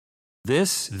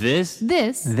This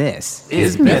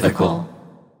is mythical.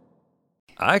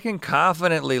 I can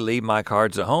confidently leave my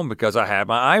cards at home because I have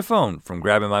my iPhone, from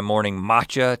grabbing my morning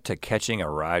matcha to catching a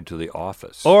ride to the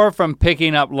office. Or from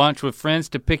picking up lunch with friends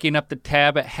to picking up the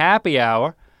tab at happy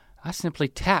hour, I simply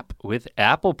tap with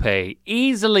Apple Pay.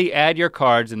 Easily add your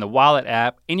cards in the wallet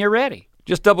app and you're ready.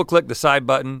 Just double click the side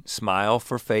button, smile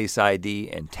for Face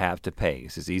ID, and tap to pay.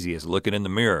 It's as easy as looking in the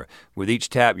mirror. With each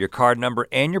tap, your card number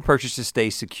and your purchases stay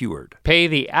secured. Pay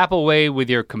the Apple Way with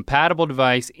your compatible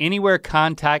device anywhere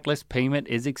contactless payment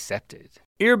is accepted.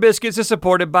 Ear Biscuits is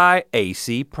supported by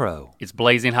AC Pro. It's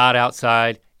blazing hot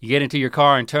outside. You get into your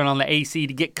car and turn on the AC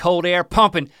to get cold air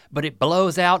pumping, but it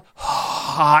blows out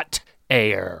hot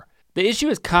air. The issue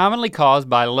is commonly caused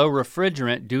by low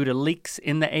refrigerant due to leaks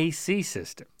in the AC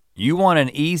system. You want an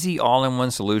easy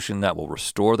all-in-one solution that will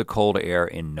restore the cold air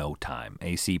in no time.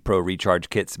 AC Pro recharge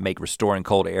kits make restoring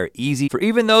cold air easy for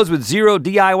even those with zero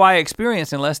DIY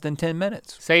experience in less than 10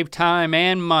 minutes. Save time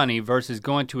and money versus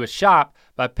going to a shop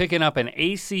by picking up an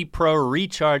AC Pro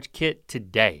recharge kit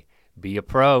today. Be a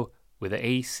pro with an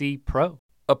AC Pro.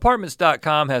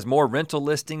 Apartments.com has more rental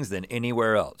listings than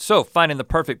anywhere else. So finding the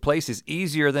perfect place is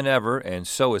easier than ever, and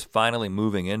so is finally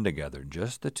moving in together,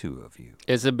 just the two of you.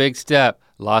 It's a big step.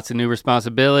 Lots of new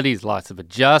responsibilities, lots of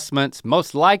adjustments.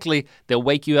 Most likely, they'll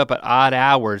wake you up at odd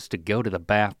hours to go to the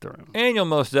bathroom. And you'll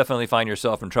most definitely find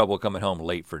yourself in trouble coming home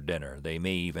late for dinner. They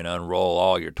may even unroll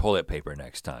all your toilet paper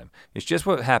next time. It's just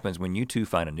what happens when you two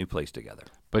find a new place together.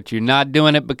 But you're not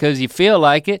doing it because you feel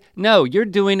like it. No, you're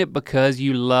doing it because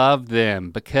you love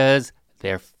them, because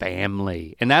they're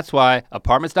family. And that's why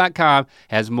Apartments.com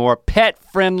has more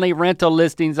pet-friendly rental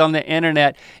listings on the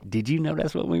internet. Did you know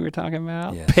that's what we were talking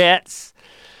about? Yes. Pets.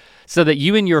 So that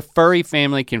you and your furry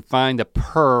family can find the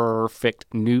perfect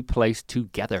new place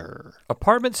together.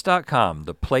 Apartments.com,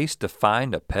 the place to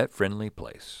find a pet-friendly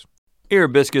place. Ear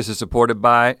Biscuits is supported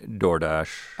by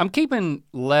DoorDash. I'm keeping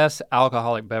less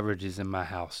alcoholic beverages in my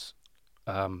house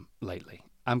lately.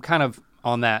 I'm kind of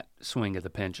on that swing of the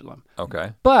pendulum.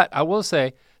 Okay. But I will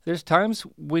say, there's times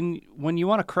when you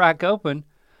want to crack open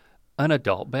an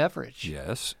adult beverage.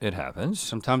 Yes, it happens.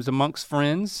 Sometimes amongst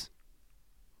friends,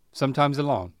 sometimes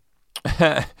alone.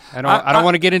 I don't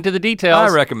want to get into the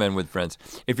details. I recommend with friends.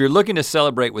 If you're looking to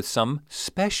celebrate with some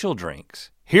special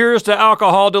drinks, here's to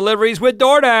alcohol deliveries with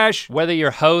DoorDash. Whether you're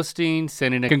hosting,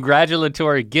 sending a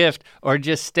congratulatory gift, or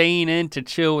just staying in to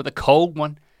chill with a cold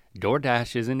one,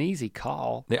 DoorDash is an easy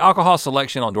call. The alcohol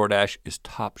selection on DoorDash is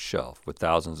top shelf. With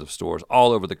thousands of stores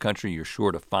all over the country, you're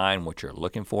sure to find what you're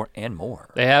looking for and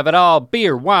more. They have it all: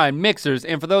 beer, wine, mixers,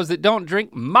 and for those that don't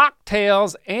drink,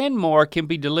 mocktails and more can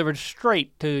be delivered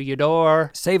straight to your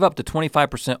door. Save up to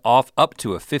 25% off, up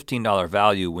to a $15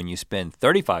 value when you spend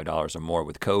 $35 or more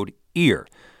with code EAR.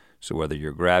 So whether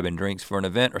you're grabbing drinks for an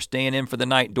event or staying in for the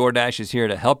night, DoorDash is here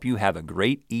to help you have a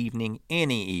great evening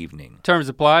any evening. Terms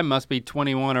apply. Must be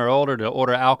 21 or older to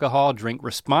order alcohol. Drink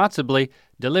responsibly.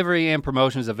 Delivery and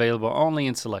promotions available only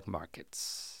in select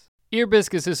markets. Ear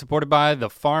Biscuits is supported by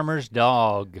the Farmer's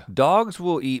Dog. Dogs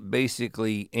will eat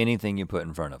basically anything you put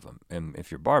in front of them. And if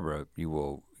you're Barbara, you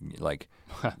will like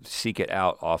seek it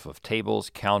out off of tables,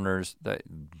 counters.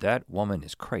 That woman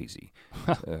is crazy.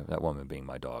 That woman being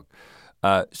my dog.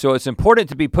 So it's important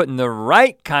to be putting the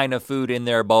right kind of food in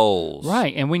their bowls.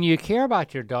 Right, and when you care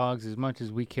about your dogs as much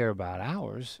as we care about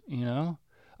ours, you know,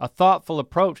 a thoughtful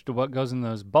approach to what goes in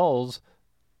those bowls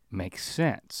makes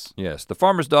sense. Yes, the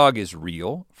Farmer's Dog is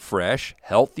real, fresh,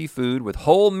 healthy food with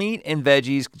whole meat and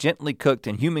veggies gently cooked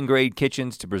in human-grade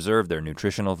kitchens to preserve their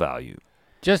nutritional value.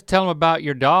 Just tell them about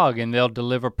your dog and they'll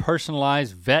deliver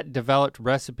personalized, vet-developed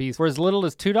recipes for as little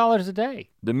as $2 a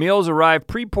day. The meals arrive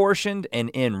pre-portioned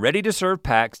and in ready-to-serve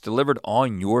packs delivered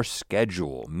on your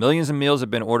schedule. Millions of meals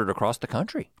have been ordered across the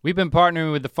country. We've been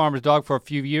partnering with the Farmer's Dog for a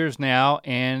few years now,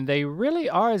 and they really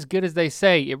are as good as they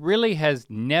say. It really has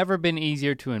never been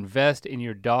easier to invest in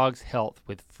your dog's health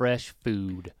with fresh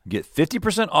food. Get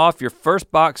 50% off your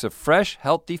first box of fresh,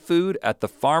 healthy food at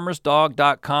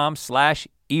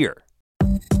thefarmersdog.com/ear.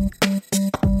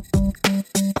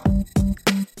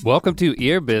 Welcome to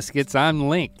Ear Biscuits. I'm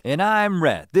Link. And I'm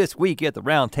Rhett. This week at the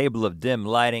Round Table of Dim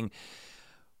Lighting,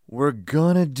 we're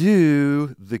gonna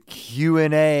do the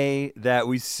Q&A that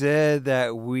we said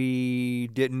that we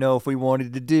didn't know if we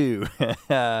wanted to do.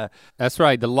 That's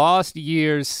right, the Lost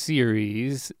Years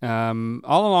series. All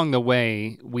along the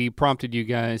way, we prompted you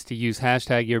guys to use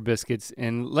hashtag Ear Biscuits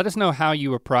and let us know how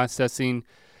you were processing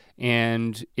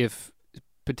and if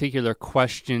particular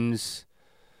questions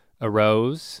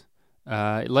arose.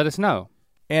 Let us know.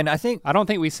 And I don't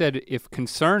think we said if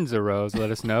concerns arose,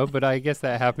 let us know, but I guess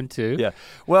that happened too. Yeah,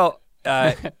 well,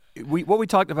 what we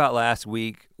talked about last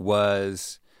week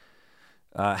was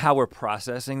how we're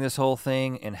processing this whole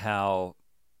thing and how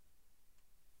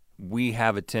we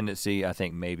have a tendency, I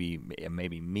think maybe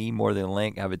me more than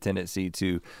Link, have a tendency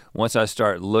to, once I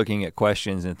start looking at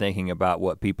questions and thinking about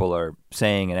what people are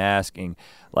saying and asking,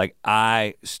 like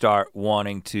I start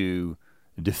wanting to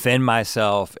defend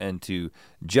myself and to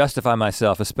justify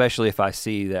myself, especially if I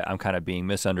see that I'm kind of being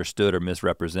misunderstood or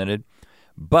misrepresented.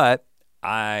 But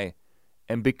I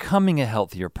am becoming a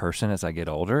healthier person as I get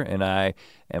older, and I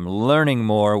am learning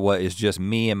more what is just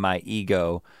me and my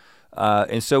ego.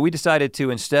 And so we decided to,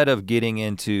 instead of getting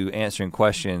into answering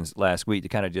questions last week, to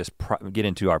kind of just get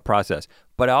into our process.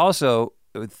 But I also,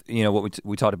 what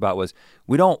we talked about was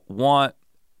we don't want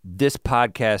this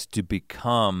podcast to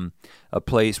become a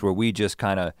place where we just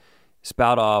kind of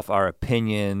spout off our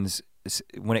opinions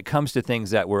when it comes to things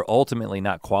that we're ultimately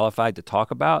not qualified to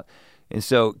talk about. And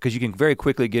so, because you can very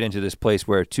quickly get into this place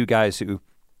where two guys who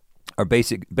are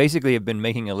basically have been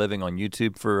making a living on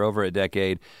YouTube for over a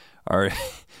decade are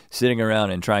sitting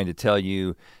around and trying to tell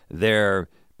you their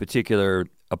particular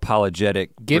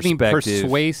apologetic giving perspective.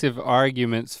 Persuasive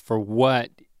arguments for what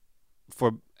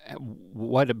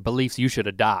beliefs you should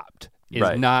adopt is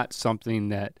right. Not something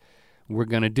that we're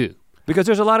gonna do. Because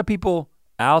there's a lot of people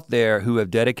out there who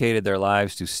have dedicated their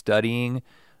lives to studying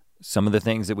some of the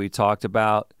things that we talked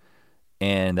about,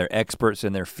 and they're experts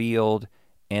in their field,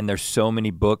 and there's so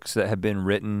many books that have been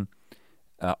written,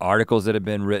 articles that have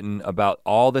been written about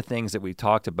all the things that we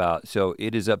talked about. So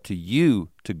it is up to you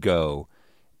to go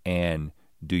and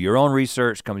do your own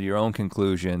research, come to your own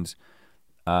conclusions.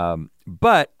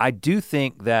 But I do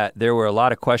think that there were a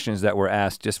lot of questions that were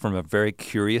asked just from a very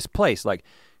curious place. Like,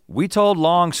 we told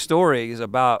long stories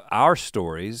about our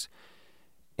stories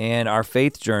and our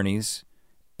faith journeys,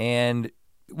 and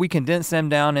we condensed them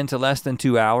down into less than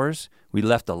 2 hours. We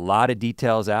left a lot of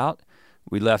details out.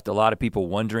 We left a lot of people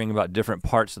wondering about different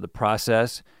parts of the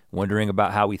process, wondering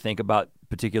about how we think about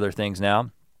particular things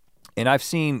now. And I've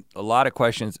seen a lot of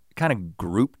questions kind of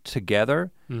grouped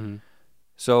together. Mm-hmm.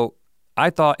 So I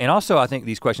thought, and also I think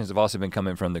these questions have also been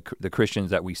coming from the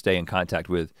Christians that we stay in contact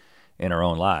with in our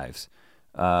own lives,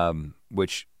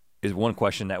 which is one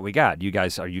question that we got.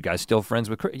 Are you guys still friends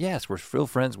with? Yes, we're still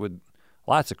friends with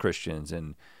lots of Christians,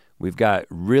 and we've got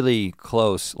really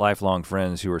close lifelong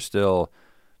friends who are still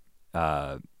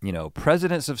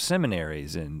presidents of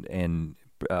seminaries and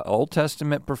Old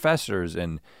Testament professors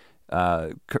and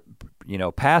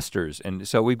pastors. And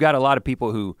so we've got a lot of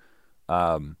people who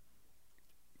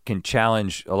can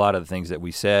challenge a lot of the things that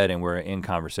we said, and we're in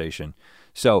conversation.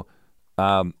 So,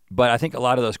 but I think a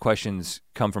lot of those questions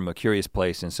come from a curious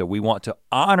place, and so we want to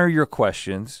honor your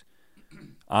questions,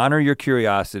 honor your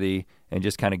curiosity, and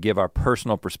just kind of give our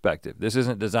personal perspective. This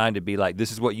isn't designed to be like,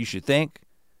 this is what you should think.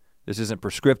 This isn't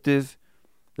prescriptive.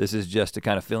 This is just to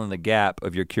kind of fill in the gap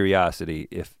of your curiosity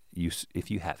if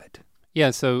you have it. Yeah,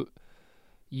 so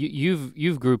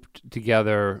you've grouped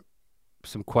together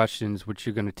some questions which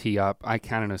you're gonna tee up. I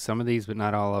kind of know some of these, but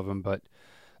not all of them. But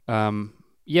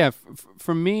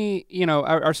for me,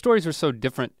 our stories are so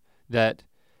different that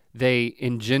they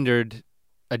engendered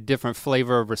a different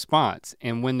flavor of response.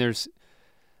 And when there's,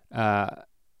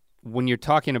 when your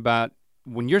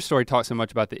story talks so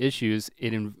much about the issues,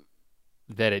 it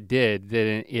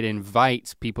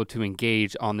invites people to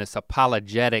engage on this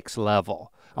apologetics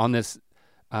level, on this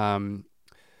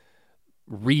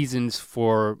reasons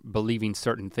for believing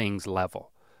certain things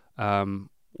level.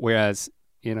 Whereas,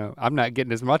 I'm not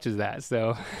getting as much as that.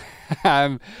 So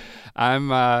I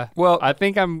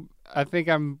think I'm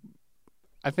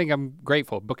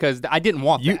grateful because I didn't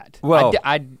want that. Well,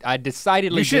 I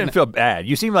decidedly you shouldn't feel bad.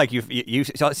 You seem like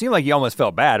it seemed like you almost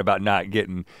felt bad about not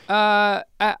getting more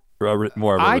of a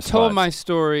response. I told my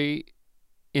story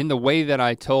in the way that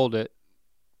I told it,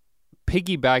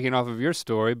 piggybacking off of your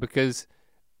story, because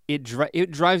it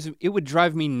would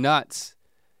drive me nuts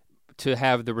to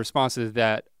have the responses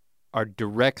that are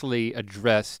directly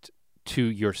addressed to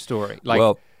your story.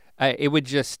 Like, it would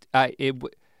just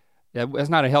that's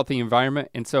not a healthy environment.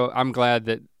 And so I'm glad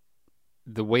that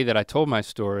the way that I told my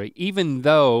story, even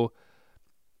though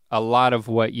a lot of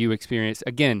what you experienced,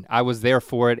 again, I was there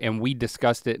for it and we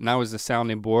discussed it and I was the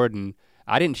sounding board and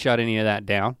I didn't shut any of that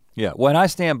down. Yeah, well, and I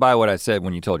stand by what I said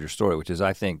when you told your story, which is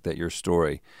I think that your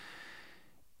story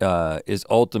is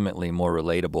ultimately more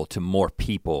relatable to more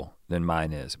people than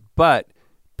mine is. But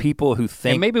people who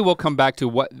think— And maybe we'll come back to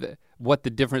what the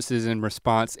difference is in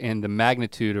response and the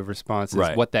magnitude of response is,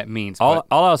 right. What that means. All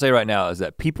I'll say right now is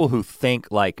that people who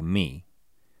think like me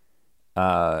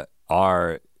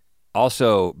are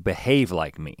also behave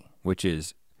like me, which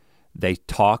is they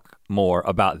talk more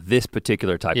about this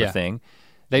particular type of thing.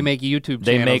 They make YouTube channels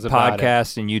They make about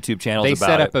podcasts and YouTube channels they about it.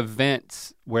 They set up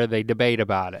events where they debate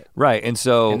about it. Right, and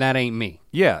so. And that ain't me.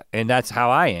 Yeah, and that's how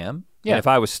I am. Yeah. And if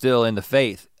I was still in the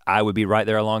faith, I would be right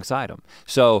there alongside them.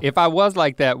 So. If I was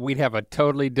like that, we'd have a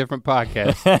totally different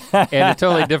podcast and a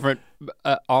totally different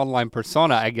online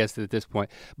persona, I guess, at this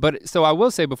point. But so I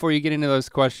will say before you get into those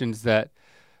questions that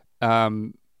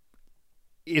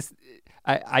it's,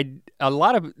 a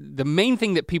lot of the main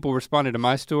thing that people responded to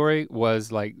my story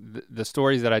was like the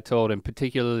stories that I told, and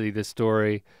particularly the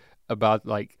story about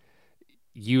like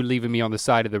you leaving me on the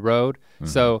side of the road. Mm-hmm.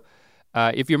 So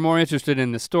if you're more interested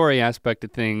in the story aspect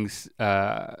of things,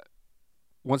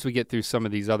 once we get through some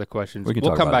of these other questions,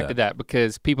 we'll come back to that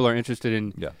because people are interested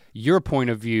in your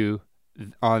point of view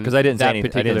on that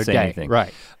particular day. Anything.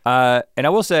 Right. And I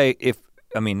will say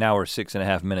now we're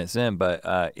 6.5 minutes in,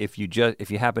 but if you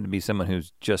happen to be someone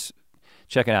who's just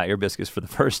checking out Your Biscuits for the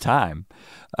first time,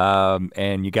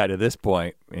 and you got to this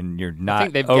point and you're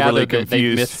not overly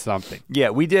confused. They missed something. Yeah,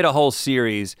 we did a whole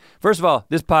series. First of all,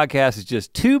 this podcast is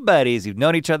just two buddies who've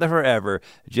known each other forever,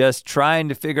 just trying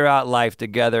to figure out life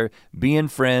together, being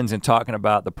friends and talking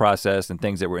about the process and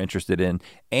things that we're interested in.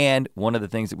 And one of the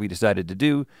things that we decided to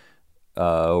do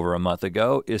over a month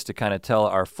ago is to kind of tell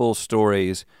our full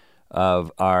stories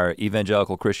of our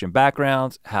evangelical Christian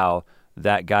backgrounds, how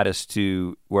that got us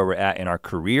to where we're at in our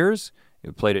careers.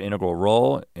 It played an integral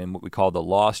role in what we call the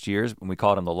lost years. And we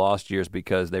called them the lost years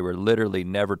because they were literally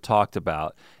never talked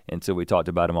about until we talked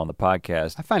about them on the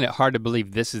podcast. I find it hard to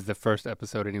believe this is the first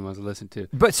episode anyone's listened to.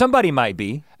 But somebody might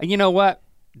be. And you know what?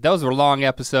 Those were long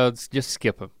episodes, just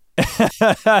skip them.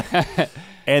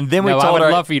 And then I would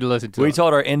love for you to listen to We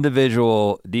told our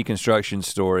individual deconstruction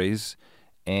stories,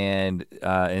 and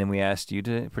we asked you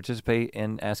to participate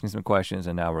in asking some questions,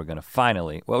 and now we're gonna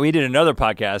finally, we did another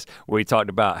podcast where we talked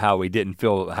about how we didn't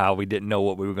know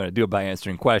what we were gonna do by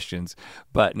answering questions,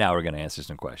 but now we're gonna answer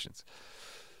some questions.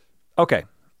 Okay,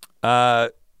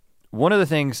 one of the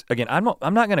things, again,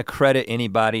 I'm not gonna credit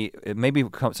anybody, maybe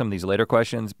some of these later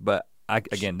questions, but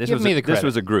this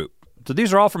was a group. So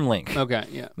these are all from Link. Okay,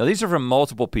 yeah. Now these are from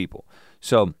multiple people.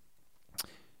 So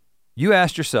you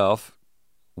asked yourself,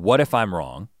 what if I'm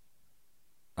wrong?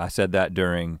 I said that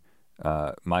during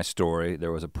my story.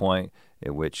 There was a point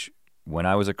at which when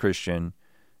I was a Christian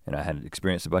and I had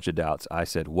experienced a bunch of doubts, I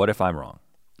said, what if I'm wrong?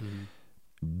 Mm-hmm.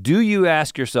 Do you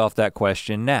ask yourself that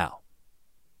question now?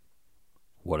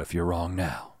 What if you're wrong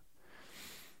now?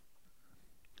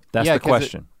 That's the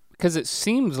question. Because it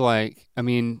seems like,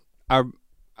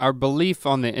 our belief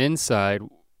on the inside,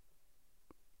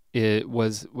 it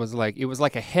was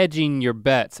like a hedging your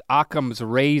bets, Occam's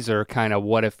razor kind of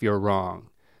what if you're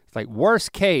wrong. It's like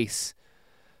worst case,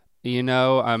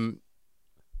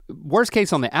 worst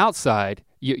case on the outside,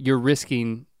 you're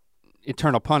risking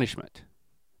eternal punishment,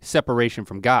 separation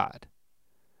from God,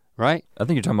 right? I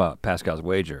think you're talking about Pascal's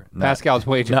wager. Pascal's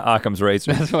wager. Not Occam's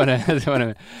razor. That's what I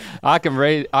mean.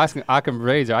 Occam's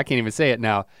razor, I can't even say it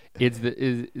now. It's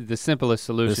the simplest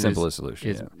solution. The simplest solution,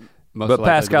 is yeah. But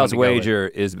Pascal's wager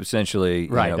is essentially,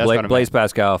 Blaise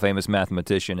Pascal, famous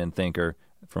mathematician and thinker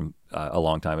from a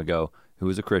long time ago, who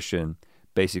was a Christian,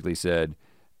 basically said,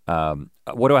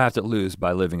 what do I have to lose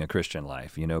by living a Christian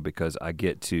life? Because I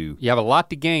get to. You have a lot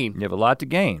to gain. You have a lot to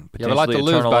gain. You have a lot to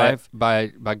lose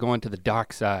by going to the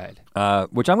dark side.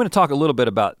 Which I'm gonna talk a little bit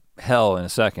about hell in a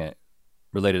second,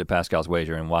 related to Pascal's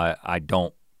wager and why I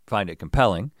don't find it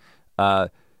compelling.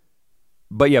 But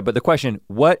the question,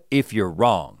 what if you're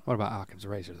wrong? What about Occam's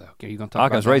razor though? Are you gonna talk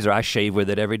Occam's razor, I shave with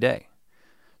it every day.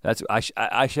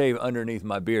 I shave underneath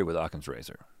my beard with Occam's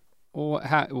razor. Well,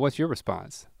 what's your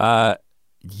response?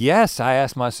 Yes, I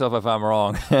ask myself if I'm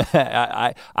wrong.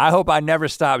 I hope I never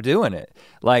stop doing it.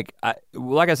 Like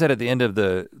I said at the end of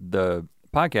the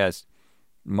podcast,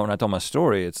 when I told my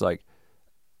story, it's like,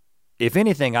 if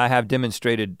anything, I have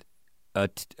demonstrated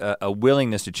a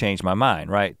willingness to change my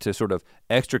mind, right? To sort of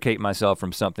extricate myself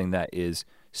from something that is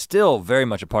still very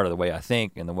much a part of the way I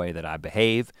think and the way that I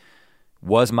behave,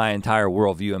 was my entire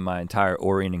worldview and my entire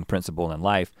orienting principle in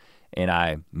life, and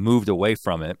I moved away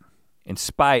from it in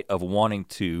spite of wanting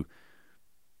to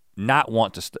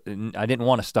I didn't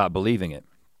want to stop believing it.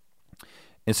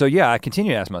 And so I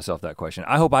continue to ask myself that question.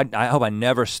 I hope I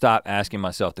never stop asking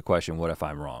myself the question, what if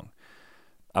I'm wrong?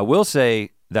 I will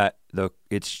say that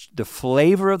the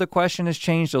flavor of the question has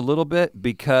changed a little bit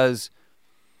because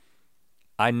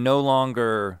I no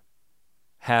longer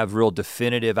have real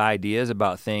definitive ideas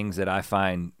about things that I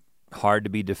find hard to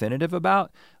be definitive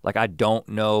about. Like, I don't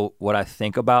know what I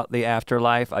think about the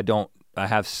afterlife. I don't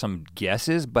have some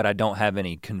guesses, but I don't have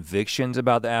any convictions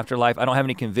about the afterlife. I don't have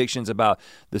any convictions about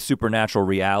the supernatural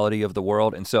reality of the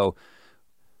world. And so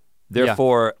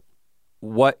therefore,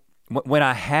 when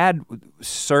I had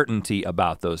certainty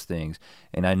about those things,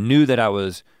 and I knew that I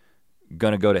was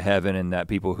gonna go to heaven and that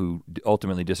people who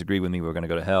ultimately disagree with me were gonna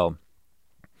go to hell,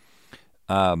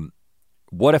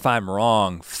 what if I'm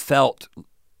wrong felt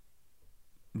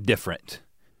different.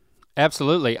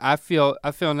 Absolutely. I feel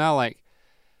now like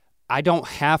I don't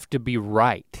have to be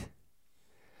right.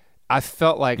 I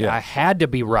felt like I had to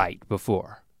be right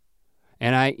before.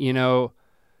 And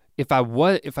if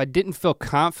I didn't feel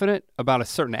confident about a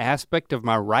certain aspect of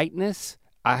my rightness,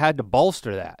 I had to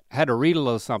bolster that. I had to read a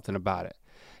little something about it.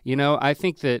 I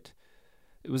think that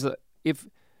it was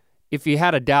if you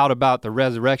had a doubt about the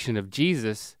resurrection of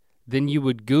Jesus, then you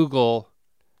would Google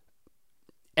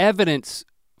evidence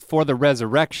for the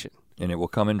resurrection. And it will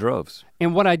come in droves.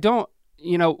 And what I don't,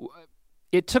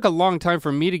 it took a long time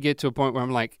for me to get to a point where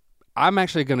I'm like, I'm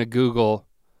actually gonna Google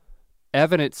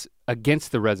evidence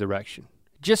against the resurrection,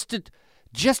 just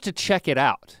to check it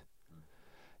out,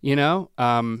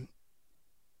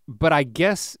 But I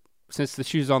guess since the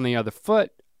shoe's on the other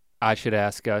foot, I should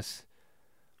ask us,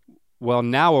 well,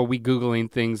 now are we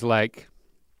Googling things like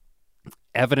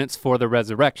evidence for the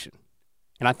resurrection?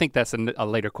 And I think that's a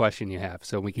later question you have,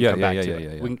 so we can come back to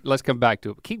it. Yeah. Let's come back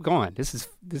to it. Keep going. This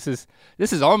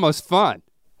is almost fun.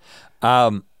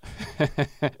 A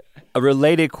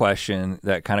related question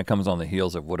that kind of comes on the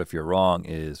heels of what if you're wrong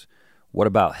is, what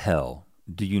about hell?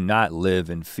 Do you not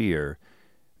live in fear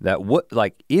that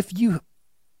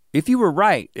if you were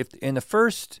right, if in the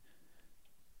first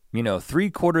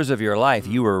 3/4 of your life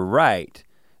you were right,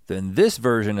 then this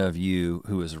version of you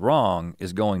who is wrong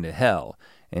is going to hell.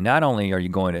 And not only are you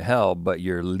going to hell, but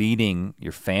you're leading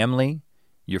your family,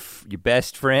 your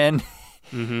best friend,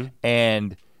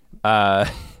 and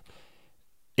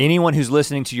anyone who's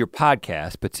listening to your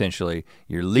podcast potentially.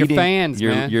 You're leading your fans,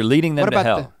 man. You're leading them to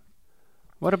hell.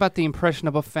 What about the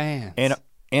impressionable fans?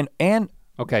 And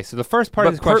okay, so the first part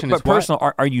of this question is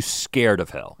personal. Are you scared of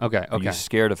hell? Okay. Are you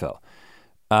scared of hell?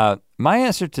 My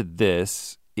answer to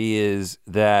this is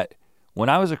that when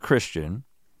I was a Christian,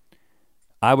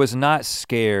 I was not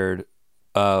scared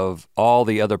of all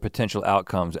the other potential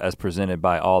outcomes as presented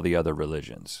by all the other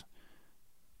religions,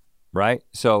 right?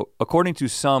 So according to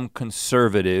some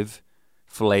conservative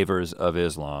flavors of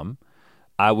Islam,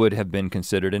 I would have been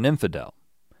considered an infidel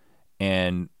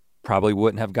and probably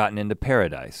wouldn't have gotten into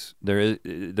paradise.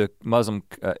 The Muslim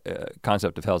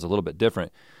concept of hell is a little bit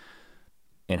different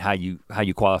in how you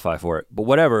qualify for it. But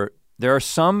whatever, there are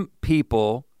some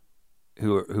people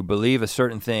who believe a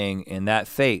certain thing in that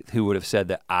faith who would have said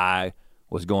that I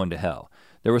was going to hell.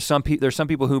 There's some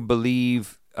people who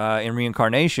believe in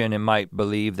reincarnation and might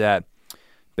believe that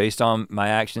based on my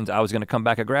actions, I was going to come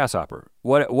back a grasshopper.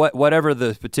 Whatever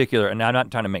the particular, and I'm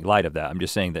not trying to make light of that. I'm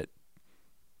just saying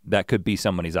that could be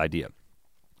somebody's idea.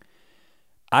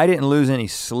 I didn't lose any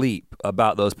sleep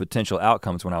about those potential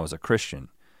outcomes when I was a Christian,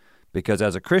 because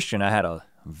as a Christian, I had a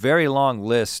very long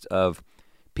list of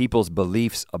people's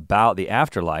beliefs about the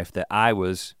afterlife that I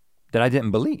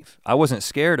didn't believe. I wasn't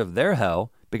scared of their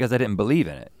hell because I didn't believe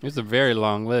in it. It's a very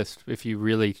long list if you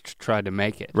really tried to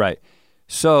make it. Right.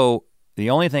 So the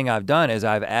only thing I've done is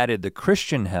I've added the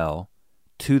Christian hell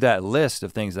to that list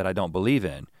of things that I don't believe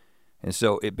in. And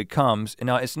so it becomes,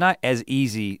 now it's not as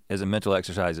easy as a mental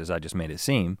exercise as I just made it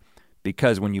seem,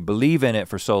 because when you believe in it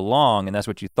for so long, and that's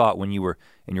what you thought when you were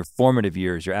in your formative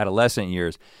years, your adolescent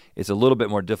years, it's a little bit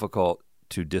more difficult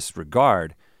to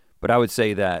disregard. But I would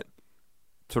say that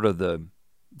sort of the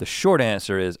short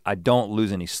answer is I don't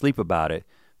lose any sleep about it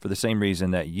for the same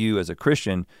reason that you as a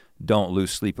Christian don't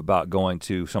lose sleep about going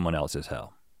to someone else's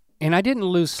hell. And I didn't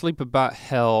lose sleep about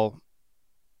hell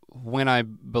when I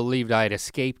believed I had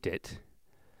escaped it.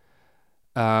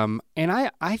 And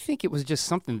I think it was just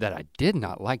something that I did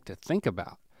not like to think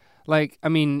about. Like, I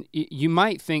mean, you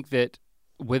might think that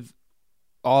with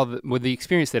the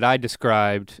experience that I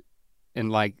described, and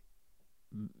like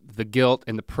the guilt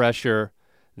and the pressure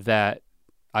that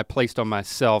I placed on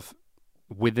myself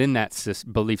within that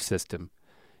belief system,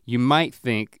 you might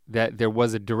think that there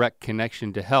was a direct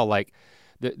connection to hell. Like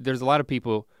there's a lot of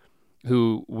people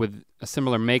who with a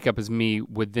similar makeup as me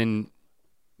would then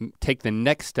take the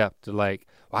next step to like,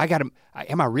 well,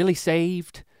 am I really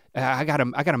saved? I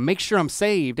gotta make sure I'm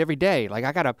saved every day. Like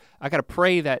I gotta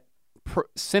pray that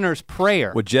sinner's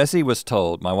prayer. What Jessie was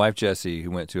told, my wife Jessie, who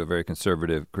went to a very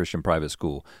conservative Christian private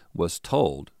school, was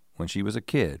told when she was a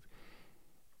kid,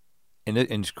 and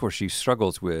of course she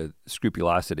struggles with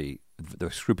scrupulosity,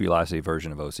 the scrupulosity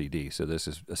version of OCD. So this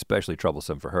is especially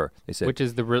troublesome for her. They said, which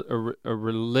is a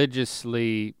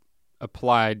religiously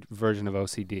applied version of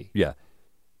OCD. Yeah.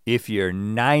 If you're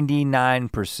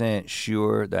 99%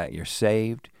 sure that you're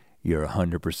saved, you're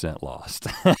 100% lost.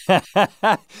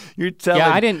 You're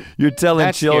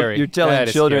telling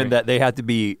children that they have to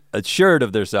be assured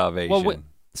of their salvation. Well,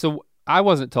 so I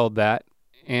wasn't told that,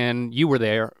 and you were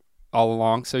there all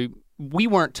along, so we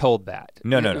weren't told that.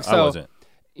 No, so, I wasn't.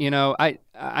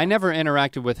 I never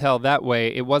interacted with hell that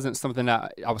way. It wasn't something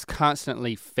that I was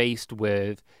constantly faced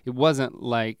with. It wasn't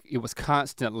like it was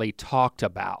constantly talked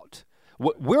about.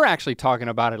 We're actually talking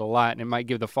about it a lot, and it might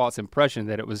give the false impression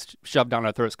that it was shoved down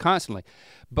our throats constantly.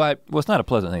 But well, it's not a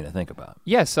pleasant thing to think about.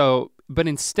 Yeah, but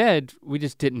instead, we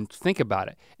just didn't think about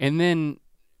it. And then,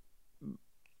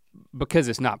 because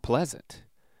it's not pleasant,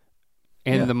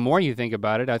 and the more you think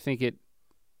about it, I think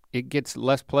it gets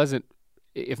less pleasant,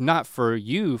 if not for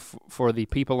you, for the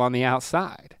people on the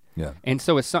outside. Yeah. And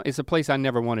so it's a place I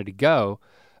never wanted to go.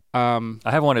 I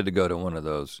have wanted to go to one of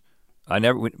those. I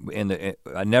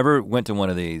never went to one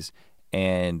of these,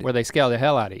 and where they scare the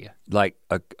hell out of you, like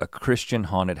a Christian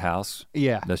haunted house.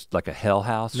 Yeah, that's like a hell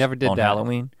house. Never did on that.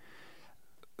 Halloween.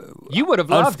 You would have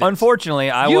loved it. Unfortunately,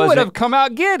 you would have come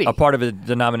out giddy. A part of a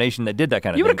denomination that did that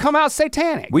kind of thing. You would have come out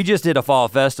satanic. We just did a fall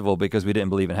festival because we didn't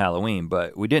believe in Halloween,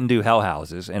 but we didn't do hell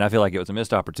houses, and I feel like it was a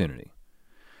missed opportunity.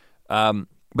 But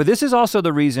this is also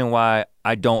the reason why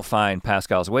I don't find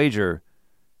Pascal's wager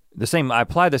the same. I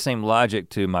apply the same logic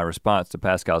to my response to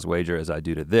Pascal's wager as I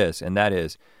do to this, and that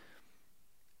is,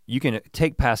 you can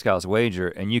take Pascal's wager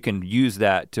and you can use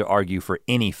that to argue for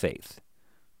any faith.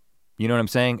 You know what I'm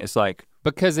saying? It's like,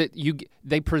 because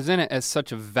they present it as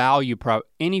such a value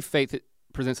any faith that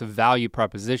presents a value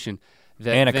proposition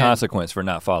that and a consequence for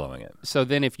not following it. So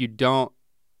then if you don't,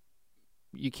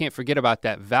 you can't forget about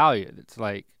that value. It's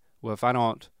like, well, if I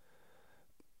don't,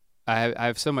 I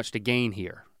have so much to gain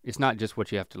here. It's not just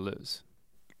what you have to lose.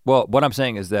 Well, what I'm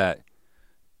saying is that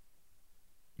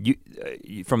you,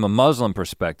 from a Muslim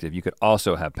perspective, you could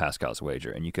also have Pascal's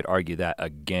wager, and you could argue that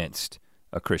against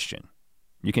a Christian.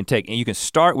 You can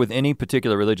start with any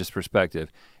particular religious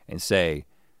perspective and say,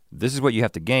 this is what you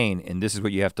have to gain, and this is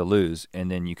what you have to lose,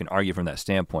 and then you can argue from that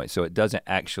standpoint. So it doesn't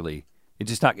actually,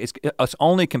 it's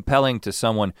only compelling to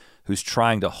someone who's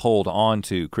trying to hold on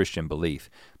to Christian belief,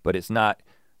 but it's not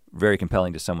very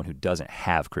compelling to someone who doesn't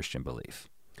have Christian belief.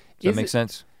 Does that make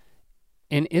sense?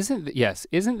 And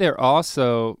isn't there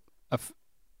also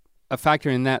a factor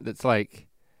in that's like,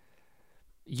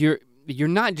 you're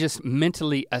not just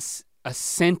mentally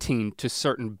assenting to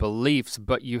certain beliefs,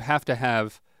 but you have to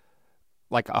have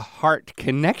like a heart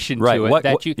connection to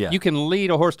it. You can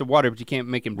lead a horse to water, but you can't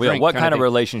make him drink. What kind of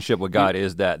relationship with God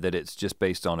is that it's just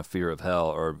based on a fear of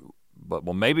hell, but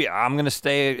maybe I'm gonna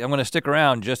stick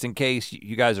around just in case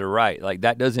you guys are right. Like,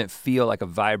 that doesn't feel like a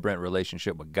vibrant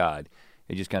relationship with God.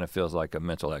 It just kind of feels like a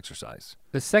mental exercise.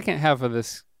 The second half of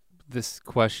this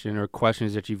question, or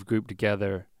questions that you've grouped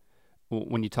together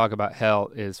when you talk about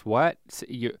hell, is what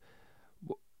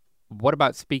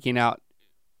about speaking out?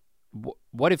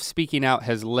 What if speaking out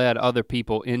has led other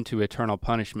people into eternal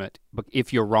punishment, but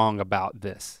if you're wrong about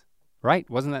this, right?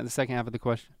 Wasn't that the second half of the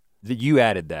question? You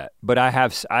added that, but I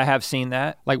have seen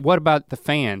that. Like, what about the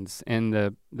fans and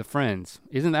the friends?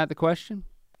 Isn't that the question?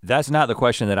 That's not the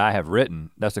question that I have written.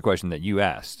 That's the question that you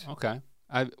asked. Okay.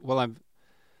 Do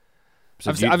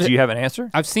you have an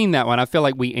answer? I've seen that one. I feel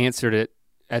like we answered it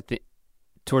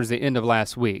towards the end of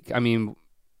last week. I mean,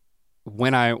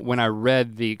 when I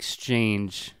read the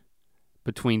exchange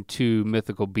between two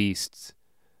mythical beasts,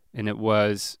 and it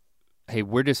was, hey,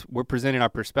 we're presenting our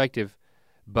perspective,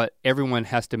 but everyone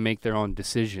has to make their own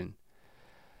decision.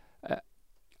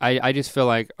 I just feel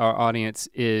like our audience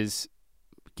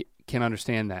can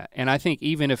understand that. And I think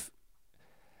even if,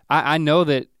 I know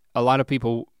that a lot of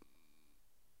people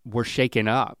were shaken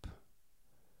up.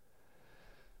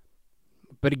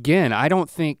 But again, I don't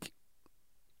think,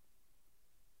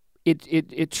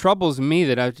 it troubles me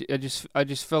that I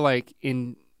just feel like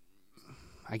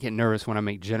I get nervous when I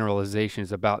make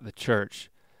generalizations about the church,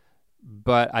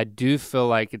 but I do feel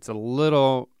like it's a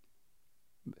little,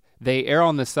 they err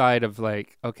on the side of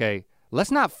like, okay,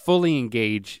 let's not fully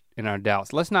engage in our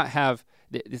doubts. Let's not have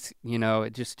this,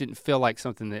 it just didn't feel like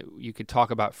something that you could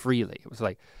talk about freely. It was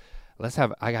like,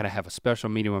 I gotta have a special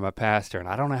meeting with my pastor, and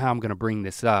I don't know how I'm gonna bring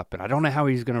this up, and I don't know how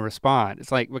he's gonna respond.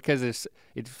 It's like, because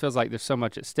it feels like there's so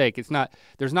much at stake.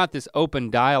 There's not this open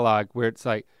dialogue where it's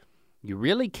like, you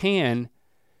really can,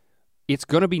 it's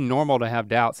gonna be normal to have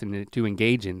doubts and to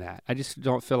engage in that. I just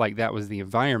don't feel like that was the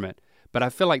environment, but I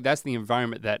feel like that's the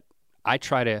environment that I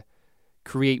try to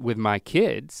create with my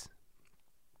kids,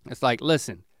 It's like,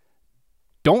 listen,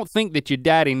 don't think that your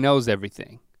daddy knows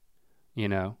everything, you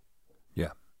know?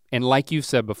 Yeah. And like you've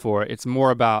said before, it's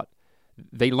more about,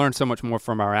 they learn so much more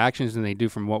from our actions than they do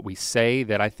from what we say,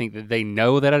 that I think that they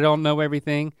know that I don't know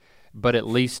everything, but at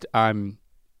least I'm,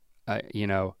 you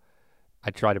know,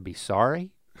 I try to be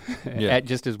sorry,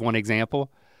 just as one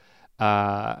example.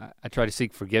 I try to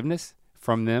seek forgiveness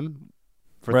from them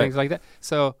for things like that.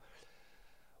 So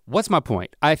what's my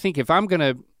point? I think if I'm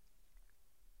gonna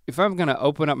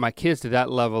open up my kids to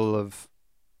that level of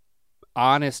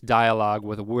honest dialogue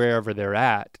with wherever they're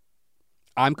at,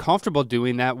 I'm comfortable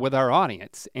doing that with our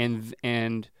audience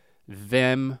and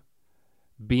them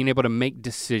being able to make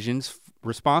decisions,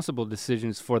 responsible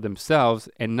decisions for themselves,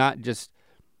 and not just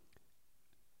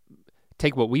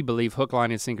take what we believe hook,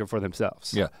 line, and sinker for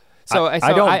themselves. Yeah. So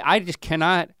I just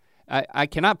cannot, I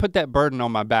cannot put that burden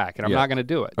on my back, and I'm not gonna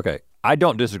do it. Okay, I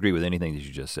don't disagree with anything that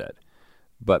you just said,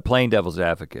 but playing devil's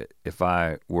advocate, if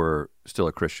I were still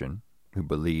a Christian who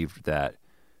believed that,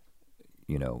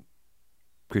 you know,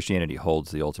 Christianity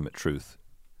holds the ultimate truth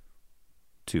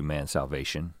to man's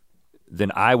salvation,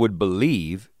 then I would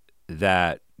believe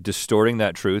that distorting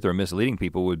that truth or misleading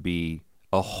people would be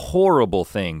a horrible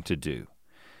thing to do.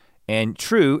 And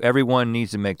true, everyone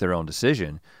needs to make their own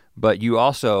decision, but you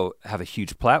also have a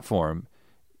huge platform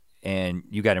and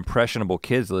you got impressionable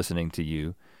kids listening to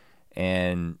you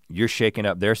and you're shaking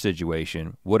up their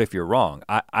situation. What if you're wrong?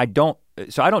 I don't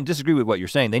disagree with what you're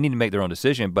saying. They need to make their own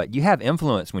decision, but you have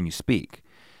influence when you speak.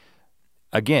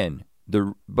 Again,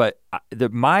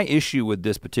 my issue with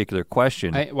this particular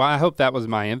question. I hope that was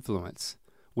my influence,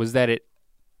 was that it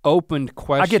opened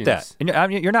questions. I get that, and I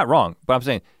mean, you're not wrong, but I'm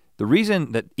saying the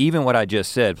reason that even what I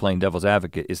just said, playing devil's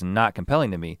advocate, is not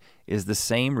compelling to me is the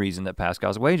same reason that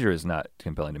Pascal's wager is not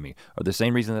compelling to me, or the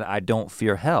same reason that I don't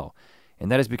fear hell.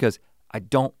 And that is because I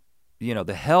don't, you know,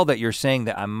 the hell that you're saying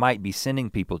that I might be sending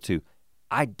people to,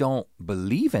 I don't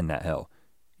believe in that hell.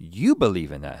 You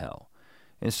believe in that hell.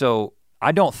 And so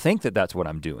I don't think that that's what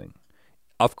I'm doing.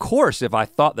 Of course, if I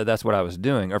thought that that's what I was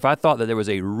doing, or if I thought that there was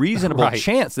a reasonable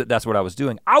chance that that's what I was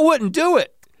doing, I wouldn't do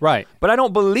it. Right. But I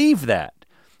don't believe that.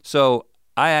 So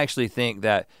I actually think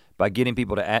that by getting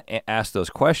people to ask those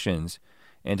questions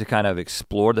and to kind of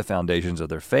explore the foundations of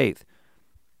their faith,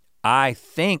 I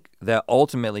think that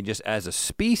ultimately, just as a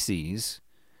species,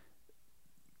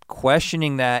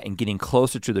 questioning that and getting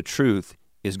closer to the truth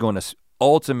is going to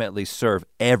ultimately serve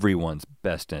everyone's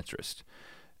best interest.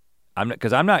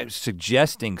 Because I'm not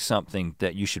suggesting something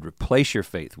that you should replace your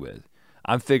faith with.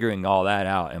 I'm figuring all that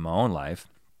out in my own life.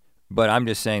 But I'm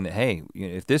just saying that, hey, you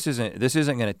know, if this isn't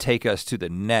going to take us to the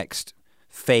next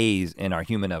phase in our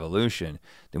human evolution,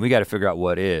 then we got to figure out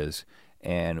what is.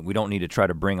 And we don't need to try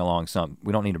to bring along something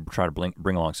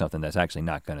that's actually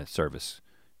not going to service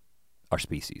our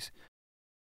species.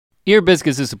 Ear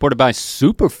Biscuits is supported by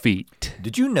Superfeet.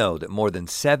 Did you know that more than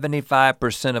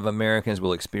 75% of Americans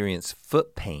will experience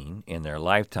foot pain in their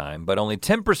lifetime, but only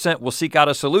 10% will seek out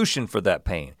a solution for that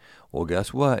pain? Well,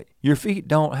 guess what? Your feet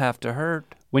don't have to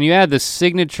hurt. When you add the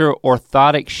signature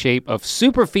orthotic shape of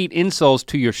Superfeet insoles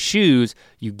to your shoes,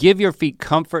 you give your feet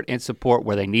comfort and support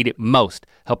where they need it most,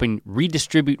 helping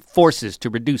redistribute forces to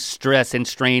reduce stress and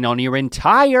strain on your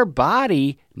entire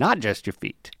body, not just your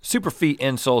feet. Superfeet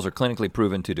insoles are clinically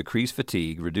proven to decrease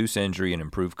fatigue, reduce injury, and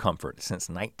improve comfort. Since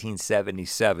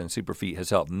 1977, Superfeet has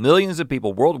helped millions of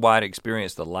people worldwide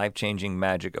experience the life-changing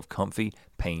magic of comfy,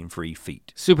 pain-free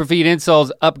feet. Superfeet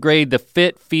insoles upgrade the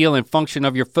fit, feel, and function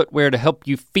of your footwear to help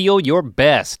you feel your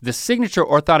best. The signature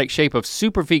orthotic shape of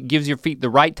Superfeet gives your feet the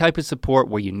right type of support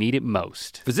where you need it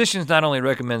most. Physicians not only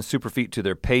recommend Superfeet to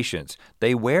their patients,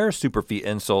 they wear Superfeet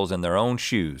insoles in their own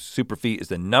shoes. Superfeet is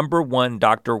the #1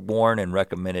 doctor-worn and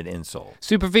recommended insole.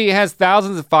 Superfeet has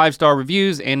thousands of 5-star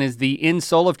reviews and is the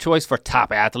insole of choice for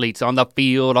top athletes on the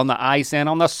field, on the ice, and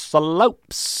on the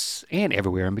slopes, and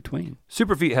everywhere in between.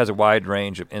 Superfeet has a wide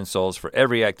range of insoles for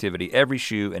every activity, every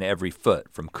shoe, and every foot.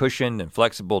 From cushioned and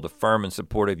flexible to firm and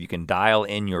supportive, you can dial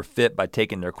in your fit by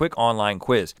taking their quick online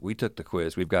quiz. We took the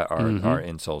quiz. We've got our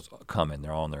insoles coming.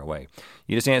 They're on their way.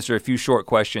 You just answer a few short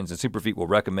questions and Superfeet will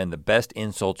recommend the best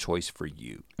insole choice for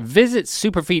you. Visit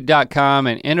superfeet.com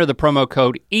and enter the promo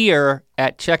code EAR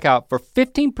at checkout for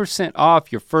 15%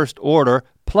 off your first order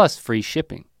plus free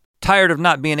shipping. Tired of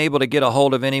not being able to get a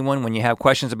hold of anyone when you have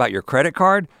questions about your credit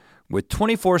card? With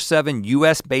 24/7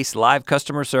 US-based live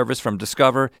customer service from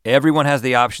Discover, everyone has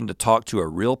the option to talk to a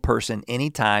real person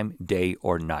anytime, day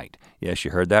or night. Yes,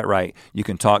 you heard that right. You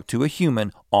can talk to a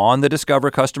human on the Discover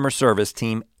customer service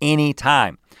team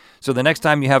anytime. So the next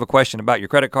time you have a question about your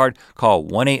credit card, call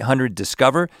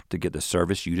 1-800-DISCOVER to get the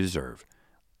service you deserve.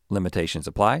 Limitations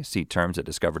apply. See terms at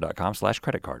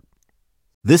discover.com/creditcard.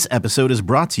 This episode is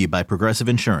brought to you by Progressive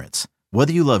Insurance.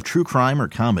 Whether you love true crime or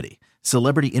comedy,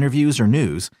 celebrity interviews or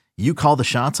news, you call the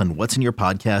shots on what's in your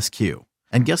podcast queue.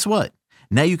 And guess what?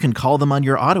 Now you can call them on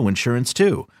your auto insurance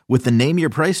too with the Name Your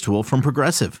Price tool from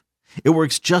Progressive. It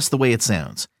works just the way it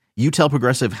sounds. You tell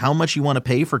Progressive how much you want to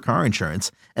pay for car insurance,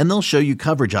 and they'll show you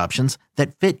coverage options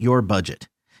that fit your budget.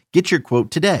 Get your quote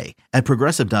today at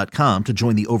Progressive.com to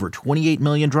join the over 28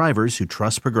 million drivers who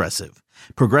trust Progressive.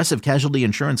 Progressive Casualty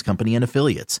Insurance Company and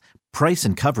Affiliates. Price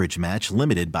and coverage match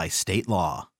limited by state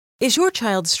law. Is your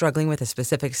child struggling with a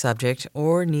specific subject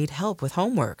or need help with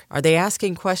homework? Are they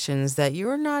asking questions that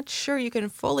you're not sure you can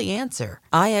fully answer?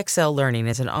 IXL Learning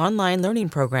is an online learning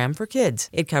program for kids.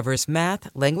 It covers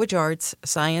math, language arts,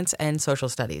 science, and social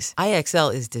studies.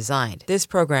 IXL is designed. This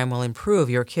program will improve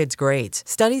your kids' grades.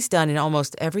 Studies done in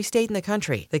almost every state in the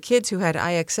country. The kids who had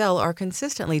IXL are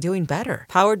consistently doing better.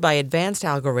 Powered by advanced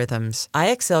algorithms,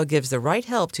 IXL gives the right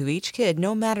help to each kid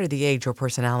no matter the age or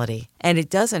personality. And it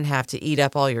doesn't have to eat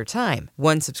up all your time.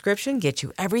 One subscription gets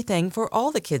you everything for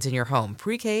all the kids in your home,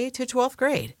 pre-K to 12th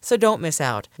grade. So don't miss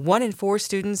out. 1 in 4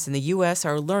 students in the U.S.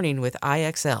 are learning with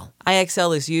IXL.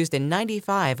 IXL is used in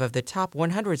 95 of the top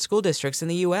 100 school districts in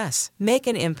the U.S. Make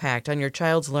an impact on your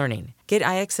child's learning. Get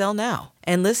IXL now.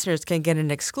 And listeners can get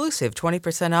an exclusive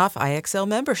 20% off IXL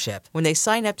membership when they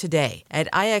sign up today at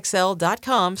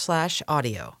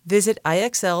IXL.com/audio. Visit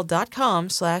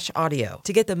IXL.com/audio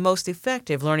to get the most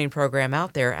effective learning program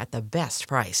out there at the best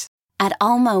price. At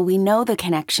Alma, we know the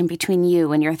connection between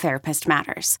you and your therapist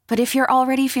matters. But if you're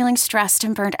already feeling stressed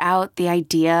and burnt out, the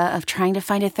idea of trying to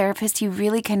find a therapist you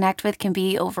really connect with can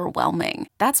be overwhelming.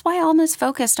 That's why Alma's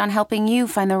focused on helping you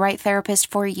find the right therapist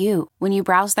for you. When you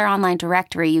browse their online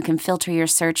directory, you can filter your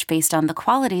search based on the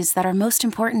qualities that are most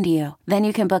important to you. Then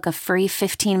you can book a free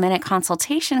 15-minute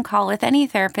consultation call with any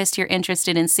therapist you're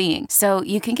interested in seeing, so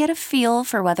you can get a feel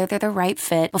for whether they're the right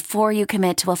fit before you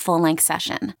commit to a full-length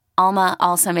session. Alma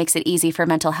also makes it easy for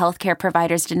mental health care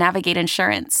providers to navigate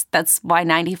insurance. That's why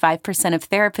 95% of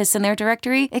therapists in their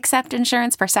directory accept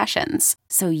insurance for sessions.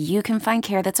 So you can find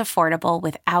care that's affordable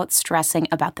without stressing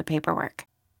about the paperwork.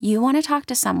 You want to talk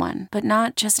to someone, but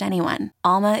not just anyone.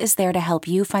 Alma is there to help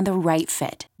you find the right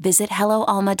fit. Visit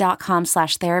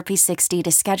helloalma.com/therapy60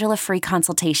 to schedule a free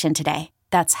consultation today.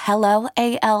 That's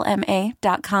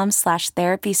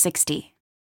helloalma.com/therapy60.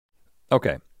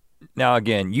 Okay. Now,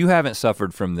 again, you haven't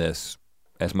suffered from this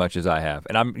as much as I have,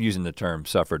 and I'm using the term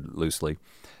suffered loosely.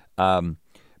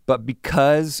 But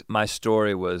because my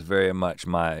story was very much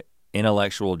my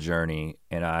intellectual journey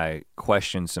and I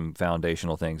questioned some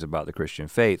foundational things about the Christian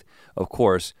faith, of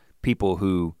course, people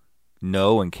who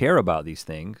know and care about these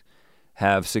things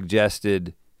have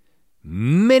suggested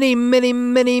many, many,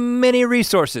 many, many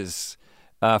resources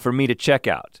for me to check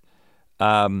out.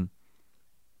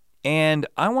 And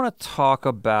I want to talk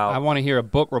about— I want to hear a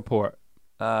book report.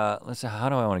 Let's see, how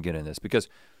do I want to get in this? Because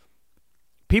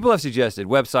people have suggested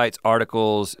websites,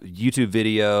 articles, YouTube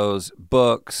videos,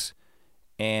 books,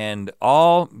 and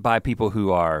all by people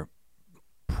who are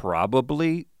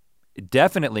probably,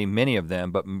 definitely many of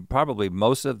them, but probably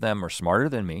most of them are smarter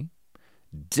than me.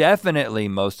 Definitely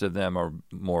most of them are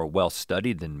more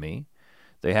well-studied than me.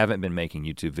 They haven't been making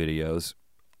YouTube videos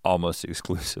almost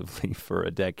exclusively for a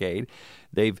decade.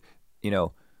 They've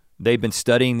been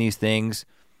studying these things.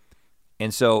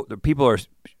 And so the people are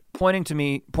pointing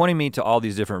me to all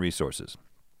these different resources.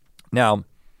 Now,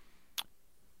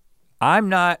 I'm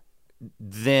not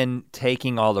then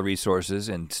taking all the resources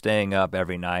and staying up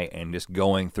every night and just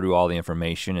going through all the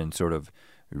information and sort of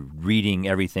reading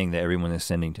everything that everyone is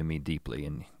sending to me deeply.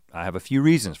 And I have a few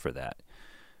reasons for that.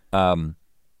 The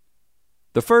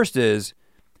first is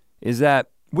that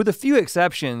with a few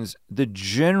exceptions, the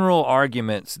general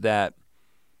arguments that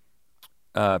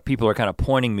people are kind of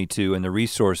pointing me to in the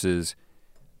resources,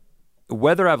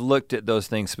 whether I've looked at those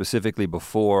things specifically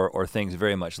before or things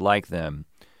very much like them,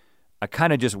 I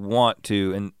kind of just want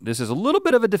to, and this is a little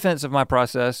bit of a defense of my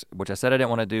process, which I said I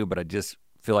didn't want to do, but I just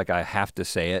feel like I have to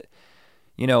say it.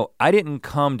 I didn't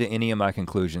come to any of my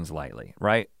conclusions lightly,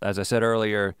 right? As I said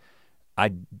earlier,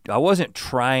 I wasn't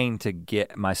trying to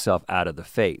get myself out of the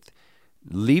faith.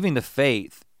 Leaving the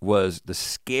faith was the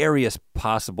scariest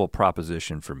possible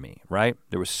proposition for me, right?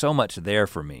 There was so much there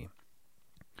for me.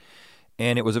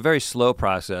 And it was a very slow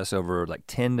process over like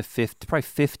 10 to 15, probably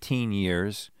 15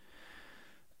 years.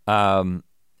 And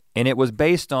it was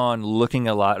based on looking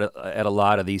at a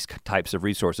lot of these types of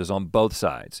resources on both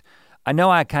sides. I know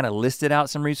I kind of listed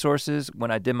out some resources when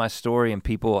I did my story and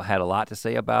people had a lot to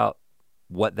say about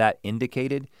what that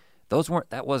indicated.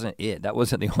 that wasn't it. That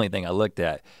wasn't the only thing I looked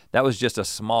at. That was just a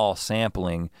small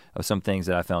sampling of some things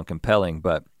that I found compelling,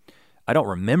 but I don't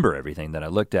remember everything that I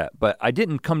looked at. But I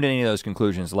didn't come to any of those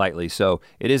conclusions lightly, so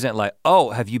it isn't like,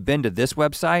 oh, have you been to this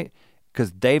website?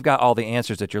 Because they've got all the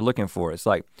answers that you're looking for. It's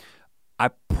like, I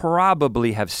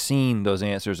probably have seen those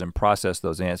answers and processed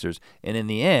those answers, and in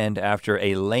the end, after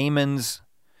a layman's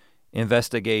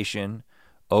investigation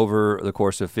over the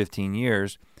course of 15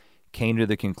 years, came to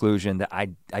the conclusion that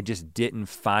I just didn't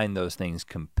find those things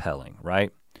compelling,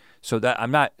 right? So that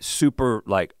I'm not super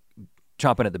like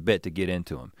chomping at the bit to get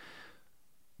into them.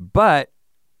 But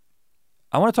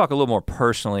I want to talk a little more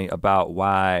personally about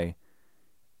why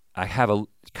I have a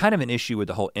kind of an issue with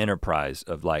the whole enterprise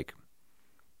of like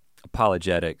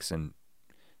apologetics and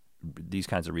these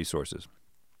kinds of resources.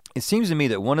 It seems to me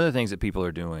that one of the things that people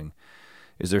are doing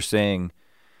is they're saying,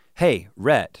 hey,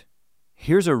 Rhett,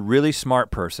 here's a really smart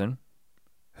person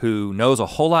who knows a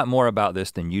whole lot more about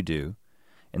this than you do,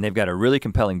 and they've got a really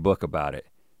compelling book about it.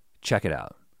 Check it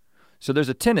out. So there's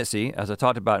a tendency, as I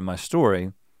talked about in my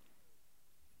story,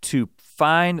 to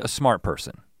find a smart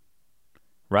person,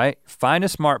 right? Find a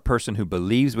smart person who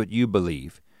believes what you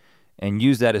believe and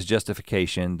use that as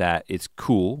justification that it's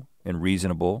cool and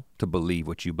reasonable to believe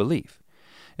what you believe.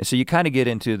 And so you kind of get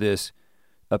into this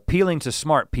appealing to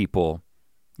smart people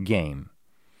game.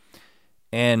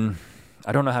 And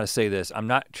I don't know how to say this. I'm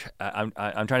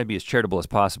trying to be as charitable as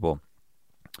possible.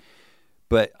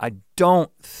 But I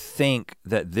don't think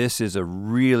that this is a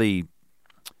really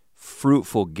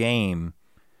fruitful game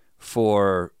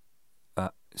for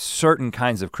certain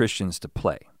kinds of Christians to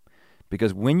play.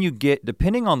 Because when you get,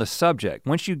 depending on the subject,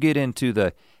 once you get into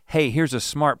the, hey, here's a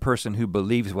smart person who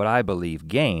believes what I believe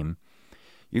game,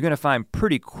 you're gonna find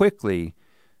pretty quickly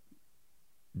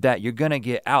that you're gonna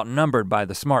get outnumbered by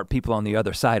the smart people on the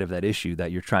other side of that issue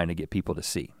that you're trying to get people to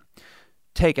see.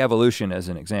 Take evolution as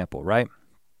an example, right?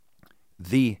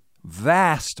 The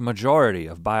vast majority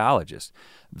of biologists,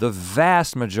 the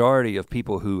vast majority of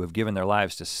people who have given their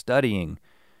lives to studying,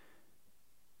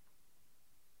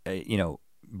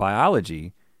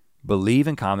 biology, believe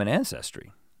in common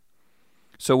ancestry.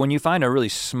 So when you find a really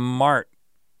smart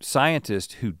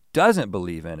scientist who doesn't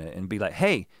believe in it and be like,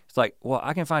 hey, it's like, well,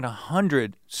 I can find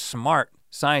 100 smart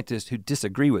scientists who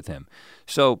disagree with him.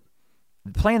 So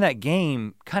playing that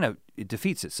game kind of, it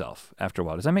defeats itself after a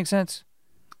while. Does that make sense?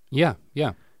 Yeah.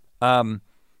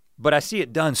 But I see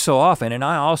it done so often, and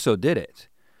I also did it.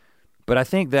 But I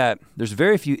think that there's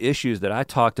very few issues that I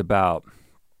talked about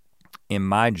in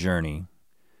my journey,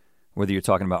 whether you're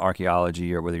talking about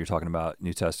archaeology or whether you're talking about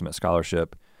New Testament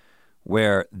scholarship,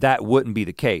 where that wouldn't be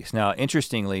the case. Now,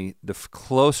 interestingly, the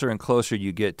closer and closer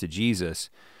you get to Jesus,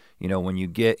 when you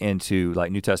get into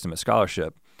like New Testament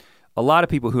scholarship, a lot of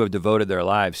people who have devoted their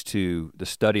lives to the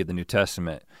study of the New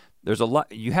Testament,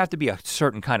 you have to be a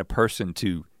certain kind of person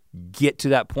to get to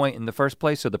that point in the first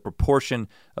place. So the proportion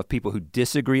of people who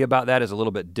disagree about that is a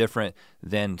little bit different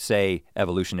than, say,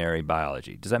 evolutionary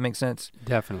biology. Does that make sense?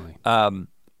 Definitely.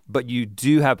 But you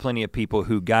do have plenty of people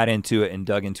who got into it and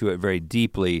dug into it very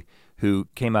deeply, who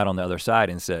came out on the other side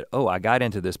and said, oh, I got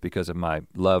into this because of my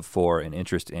love for and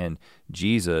interest in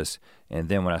Jesus. And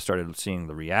then when I started seeing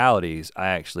the realities, I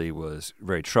actually was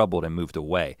very troubled and moved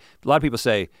away. A lot of people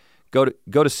say, go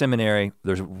to seminary.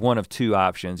 There's one of two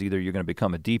options. Either you're going to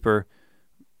become a deeper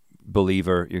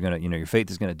believer, your faith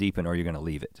is going to deepen, or you're going to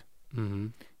leave it. Mm-hmm.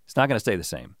 It's not going to stay the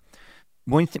same.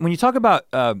 When you talk about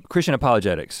Christian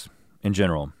apologetics in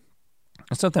general,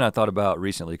 it's something I thought about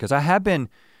recently because I have been,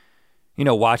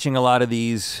 watching a lot of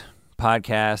these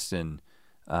podcasts and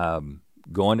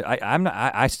going to,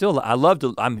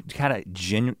 I'm kind of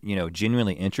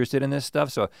genuinely interested in this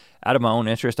stuff. So out of my own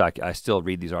interest, I still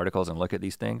read these articles and look at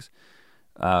these things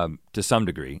to some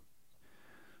degree.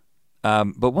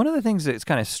 But one of the things that's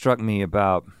kind of struck me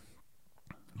about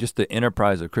just the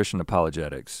enterprise of Christian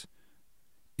apologetics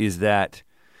is that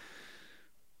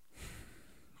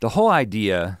the whole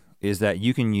idea is that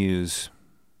you can use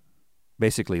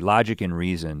basically logic and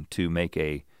reason to make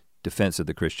a defense of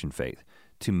the Christian faith,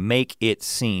 to make it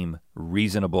seem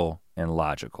reasonable and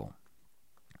logical.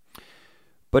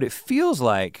 But it feels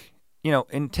like,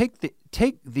 and take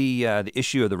the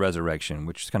issue of the resurrection,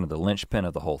 which is kind of the linchpin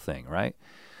of the whole thing, right?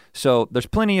 So there's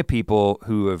plenty of people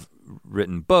who have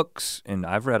written books, and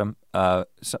I've read them,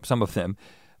 some of them,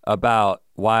 about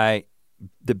why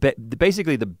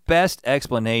basically the best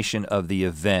explanation of the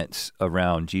events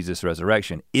around Jesus'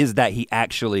 resurrection is that he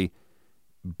actually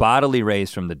bodily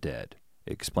raised from the dead.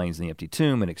 It explains the empty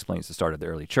tomb, and explains the start of the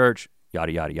early church,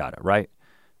 yada, yada, yada, right?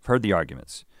 I've heard the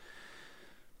arguments.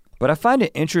 But I find it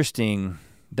interesting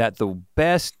that the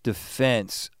best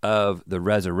defense of the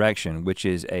resurrection, which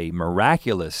is a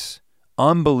miraculous,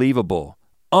 unbelievable,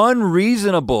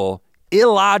 unreasonable,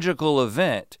 illogical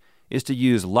event, is to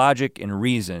use logic and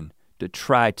reason to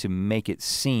try to make it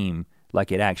seem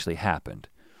like it actually happened.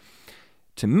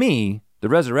 To me, the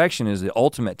resurrection is the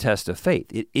ultimate test of faith.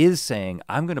 It is saying,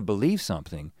 I'm gonna believe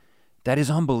something that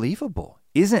is unbelievable.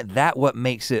 Isn't that what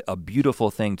makes it a beautiful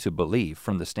thing to believe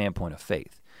from the standpoint of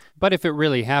faith? But if it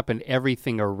really happened,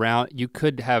 everything around, you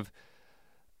could have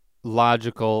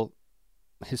logical,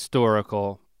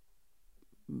 historical,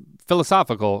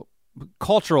 philosophical,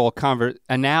 cultural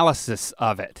analysis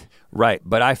of it. Right,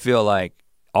 but I feel like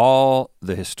all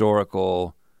the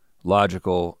historical,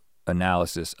 logical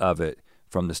analysis of it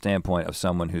from the standpoint of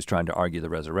someone who's trying to argue the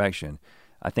resurrection,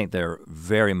 I think they're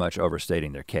very much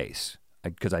overstating their case.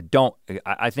 Because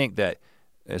I think that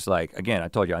it's like, again, I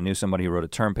told you I knew somebody who wrote a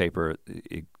term paper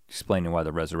explaining why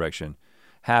the resurrection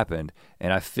happened,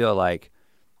 and I feel like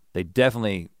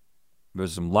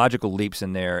there's some logical leaps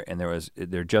in there, and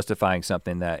they're justifying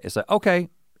something that it's like, okay,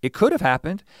 it could have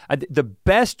happened. The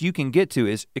best you can get to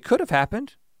is it could have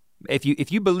happened. If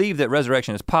you believe that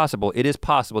resurrection is possible, it is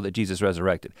possible that Jesus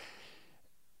resurrected.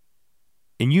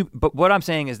 But what I'm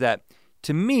saying is that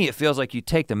to me, it feels like you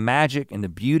take the magic and the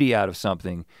beauty out of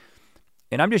something,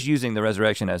 and I'm just using the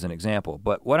resurrection as an example,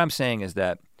 but what I'm saying is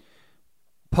that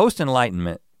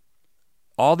post-Enlightenment,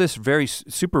 all this very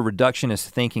super reductionist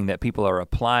thinking that people are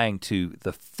applying to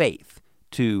the faith,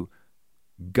 to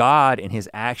God and his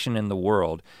action in the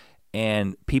world,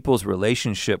 and people's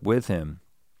relationship with him,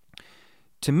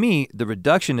 to me, the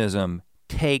reductionism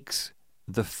takes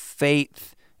the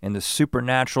faith and the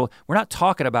supernatural. We're not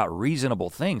talking about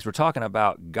reasonable things. We're talking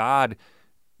about God,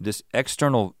 this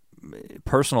external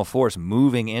personal force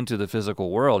moving into the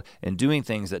physical world and doing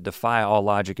things that defy all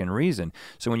logic and reason.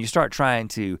 So when you start trying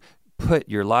to put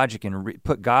your logic and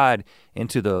put God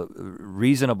into the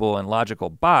reasonable and logical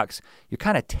box, you're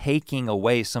kind of taking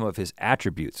away some of his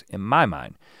attributes in my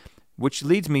mind, which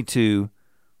leads me to,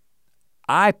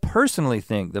 I personally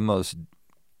think the most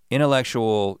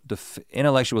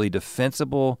intellectually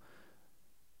defensible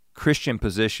Christian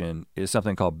position is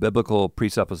something called biblical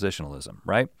presuppositionalism,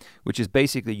 right? Which is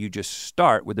basically you just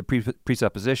start with the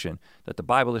presupposition that the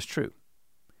Bible is true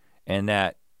and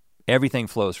that everything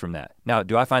flows from that. Now,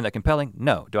 do I find that compelling?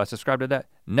 No. Do I subscribe to that?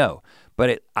 No.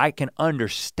 But I can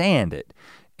understand it.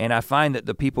 And I find that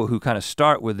the people who kind of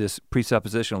start with this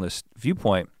presuppositionalist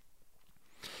viewpoint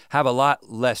have a lot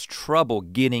less trouble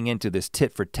getting into this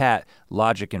tit for tat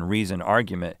logic and reason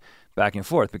argument back and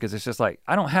forth, because it's just like,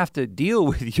 I don't have to deal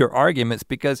with your arguments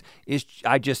because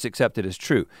I just accept it as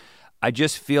true. I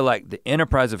just feel like the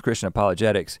enterprise of Christian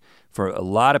apologetics, for a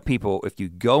lot of people, if you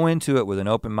go into it with an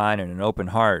open mind and an open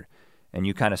heart, and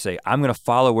you kind of say, I'm gonna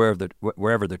follow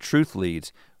wherever the truth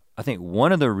leads, I think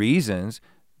one of the reasons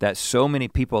that so many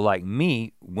people like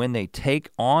me, when they take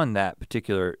on that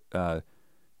particular,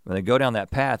 when they go down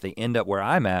that path, they end up where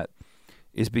I'm at,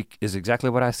 is exactly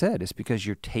what I said. It's because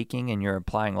you're taking and you're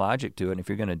applying logic to it, and if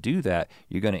you're gonna do that,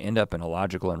 you're gonna end up in a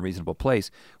logical and reasonable place,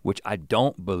 which I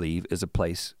don't believe is a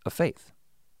place of faith.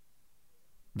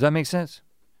 Does that make sense?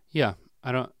 Yeah,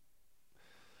 I'm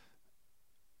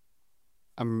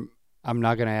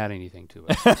not gonna add anything to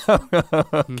it.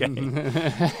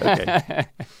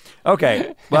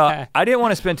 Okay. Well, I didn't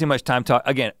want to spend too much time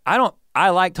talking. Again, I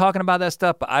like talking about that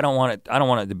stuff, but I don't want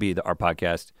it to be our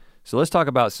podcast. So let's talk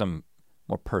about some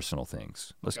more personal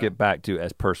things. Let's get back to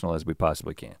as personal as we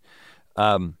possibly can.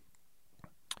 And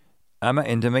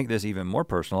to make this even more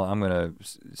personal, I'm gonna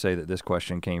say that this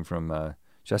question came from,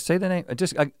 should I say the name?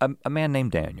 Just a man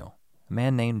named Daniel. A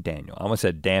man named Daniel. I almost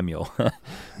said Daniel.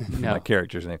 No. My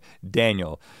character's name.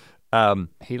 Daniel.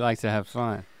 He likes to have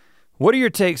fun. What are your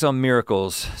takes on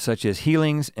miracles such as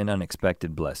healings and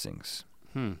unexpected blessings?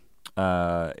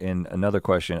 And another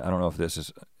question, I don't know if this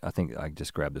is, I think I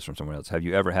just grabbed this from someone else. Have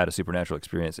you ever had a supernatural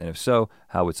experience? And if so,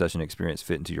 how would such an experience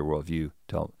fit into your worldview?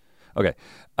 Okay.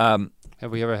 Have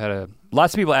we ever had a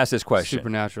lots of people ask this question.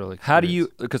 Supernatural experience? How do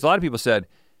you, because a lot of people said,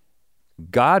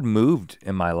 God moved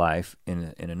in my life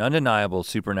in an undeniable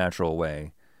supernatural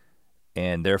way,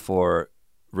 and therefore,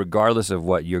 regardless of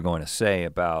what you're going to say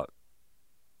about,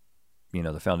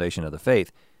 the foundation of the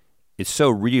faith, it's so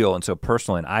real and so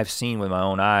personal, and I've seen with my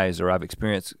own eyes, or I've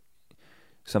experienced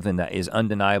something that is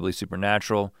undeniably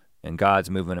supernatural and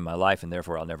God's movement in my life, and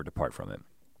therefore I'll never depart from it.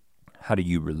 How do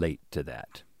you relate to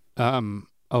that?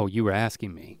 Oh, you were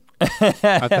asking me.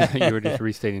 I thought you were just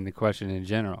restating the question in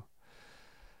general.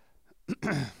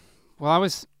 Well,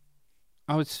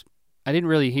 I didn't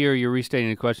really hear you restating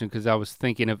the question because I was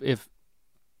thinking of if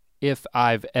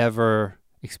I've ever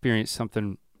experienced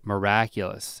something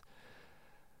miraculous.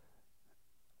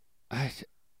 I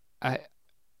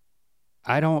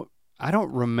don't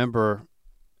remember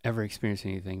ever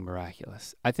experiencing anything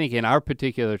miraculous. I think in our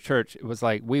particular church, it was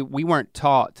like we weren't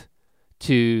taught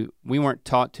to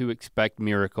expect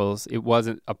miracles. It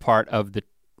wasn't a part of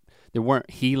there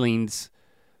weren't healings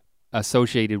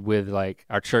associated with like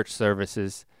our church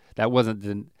services. That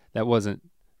wasn't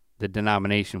the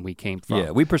denomination we came from.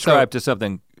 Yeah, we prescribe to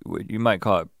something you might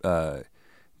call it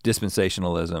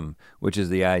dispensationalism, which is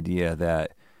the idea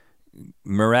that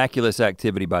miraculous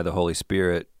activity by the Holy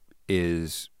Spirit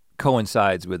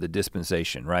coincides with a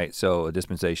dispensation, right? So a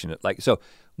dispensation,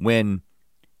 when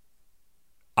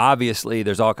obviously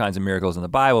there's all kinds of miracles in the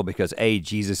Bible because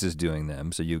Jesus is doing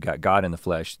them. So you've got God in the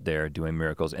flesh there doing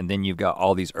miracles. And then you've got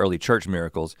all these early church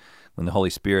miracles when the Holy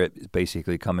Spirit is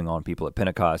basically coming on people at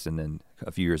Pentecost and then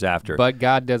a few years after. But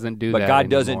God doesn't do that anymore. But God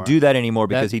anymore. doesn't do that anymore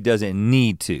because he doesn't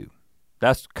need to.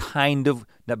 That's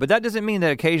but that doesn't mean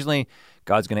that occasionally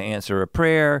God's gonna answer a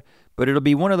prayer, but it'll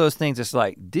be one of those things that's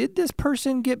like, did this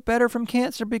person get better from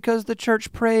cancer because the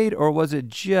church prayed, or was it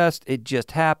just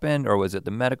happened, or was it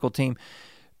the medical team?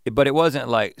 But it wasn't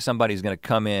like somebody's gonna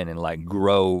come in and like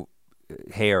grow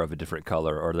hair of a different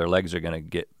color, or their legs are gonna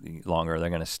get longer, or they're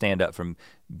gonna stand up from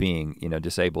being,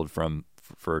 disabled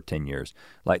for 10 years.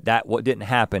 Like that, what didn't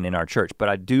happen in our church, but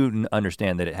I do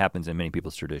understand that it happens in many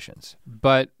people's traditions.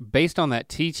 But based on that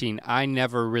teaching, I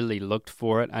never really looked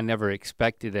for it. I never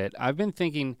expected it. I've been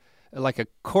thinking, like a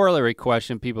corollary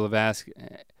question people have asked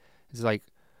is like,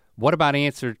 what about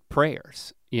answered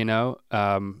prayers? If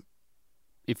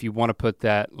you want to put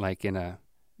that like in a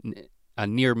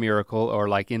near miracle, or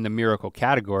like in the miracle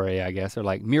category, I guess, or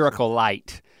like miracle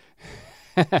light.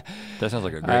 That sounds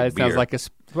like a great it beer. It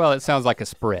sounds like a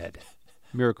spread,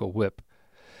 Miracle Whip.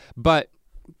 But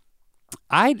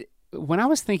when I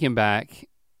was thinking back,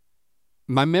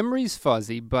 my memory's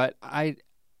fuzzy, but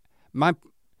my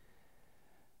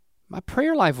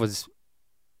prayer life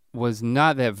was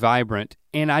not that vibrant,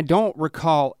 and I don't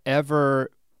recall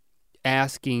ever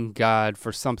asking God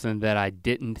for something that I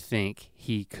didn't think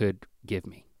he could give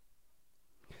me.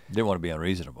 Didn't want to be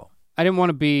unreasonable. I didn't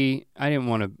want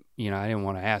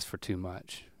to ask for too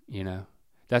much,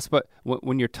 That's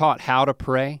when you're taught how to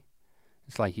pray,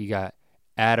 it's like you got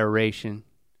adoration,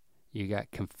 you got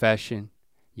confession,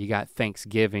 you got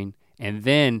thanksgiving, and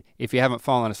then if you haven't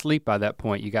fallen asleep by that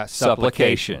point, you got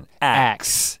supplication.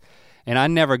 Acts. And I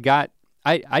never got,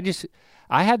 I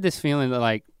had this feeling that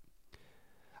like,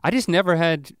 I didn't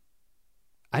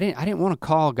want to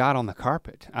call God on the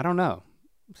carpet. I don't know.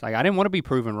 It's like I didn't want to be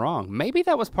proven wrong. Maybe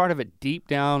that was part of it deep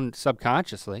down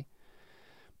subconsciously.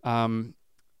 I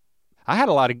had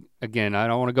a lot of, again, I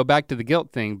don't want to go back to the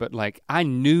guilt thing, but like I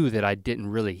knew that I didn't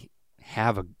really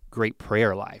have a great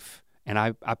prayer life, and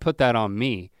I put that on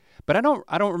me. But I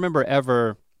don't remember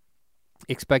ever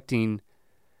expecting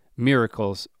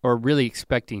miracles or really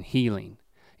expecting healing.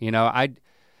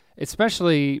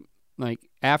 Especially like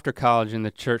after college in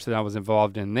the church that I was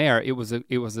involved in there, it was a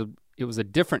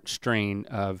different strain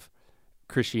of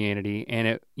Christianity,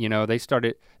 and they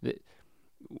started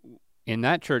in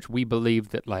that church. We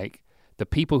believed that like the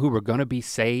people who were going to be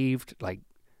saved like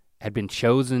had been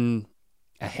chosen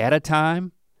ahead of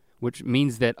time, which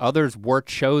means that others were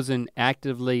chosen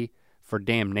actively for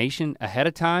damnation ahead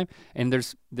of time. And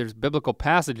there's biblical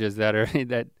passages that are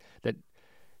that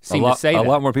seem to say that. A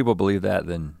lot more people believe that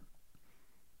than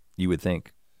you would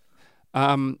think.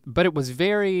 But it was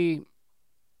very.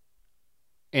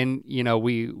 And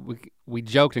we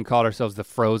joked and called ourselves the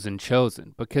frozen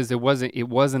chosen because it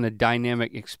wasn't a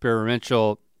dynamic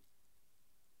experiential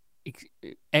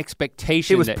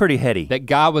expectation. It was pretty heady.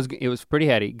 It was pretty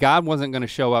heady. God wasn't going to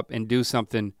show up and do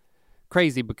something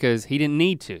crazy because he didn't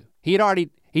need to. He'd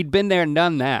been there and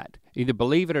done that. Either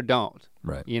believe it or don't.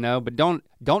 Right. But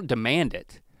don't demand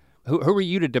it. Who are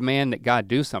you to demand that God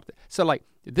do something? So like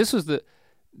this was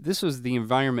the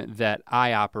environment that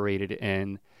I operated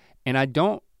in. And I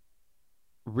don't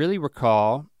really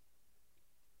recall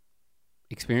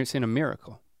experiencing a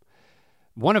miracle.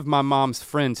 One of my mom's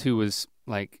friends who was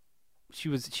like, she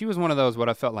was one of those what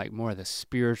I felt like more of the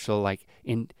spiritual, like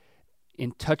in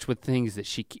touch with things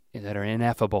that are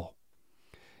ineffable.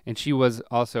 And she was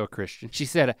also a Christian. She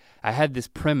said, I had this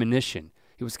premonition.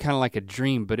 It was kind of like a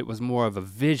dream, but it was more of a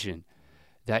vision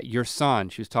that your son,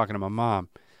 she was talking to my mom,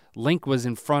 Link was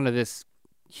in front of this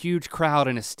huge crowd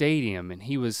in a stadium, and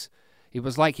it was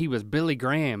like he was Billy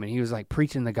Graham, and he was like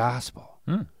preaching the gospel.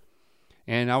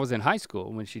 And I was in high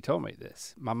school when she told me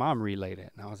this. My mom relayed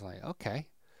it, and I was like, okay.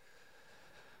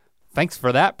 Thanks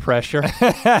for that pressure.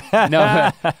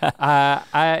 No,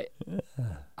 I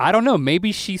I don't know,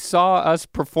 maybe she saw us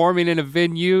performing in a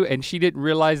venue and she didn't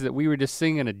realize that we were just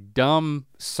singing a dumb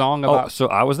song about. Oh, so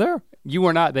I was there? You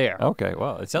were not there. Okay,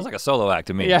 well, it sounds like a solo act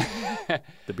to me. Yeah.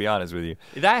 To be honest with you.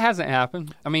 That hasn't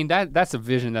happened. I mean, that's a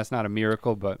vision, that's not a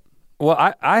miracle, but.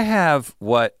 Well, I have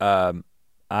what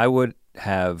I would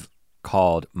have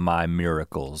called my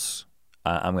miracles.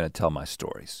 I'm gonna tell my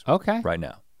stories. Okay. Right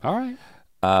now. All right.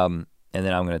 And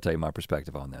then I'm gonna tell you my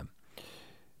perspective on them.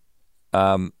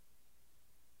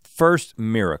 First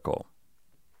miracle,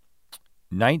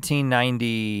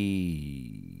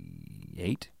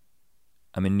 1998,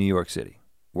 I'm in New York City,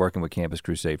 working with Campus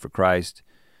Crusade for Christ.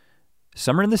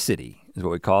 Summer in the City is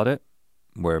what we called it,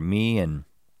 where me and,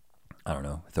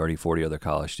 30, 40 other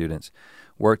college students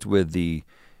worked with the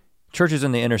churches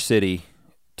in the inner city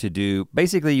to do,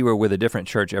 basically you were with a different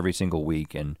church every single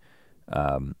week and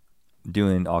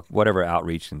doing whatever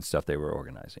outreach and stuff they were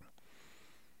organizing.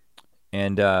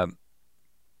 And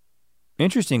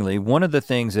interestingly, one of the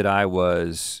things that I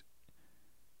was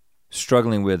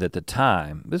struggling with at the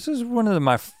time, this is one of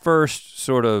my first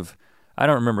sort of, I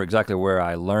don't remember exactly where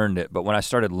I learned it, but when I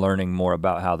started learning more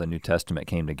about how the New Testament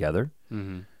came together,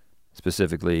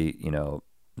 specifically,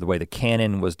 the way the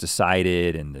canon was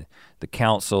decided and the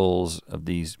councils of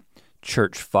these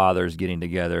church fathers getting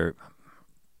together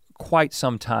quite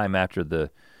some time after the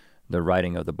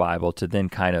writing of the Bible to then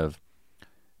kind of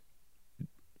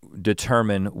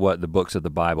determine what the books of the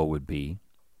Bible would be.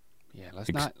 Yeah,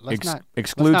 let's not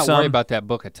some, worry about that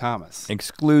book of Thomas.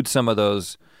 Exclude some of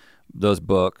those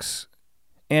books.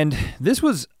 And this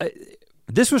was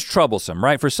troublesome,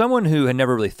 right? For someone who had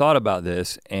never really thought about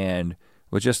this and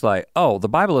was just like, oh, the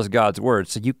Bible is God's word.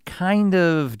 So you kind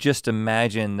of just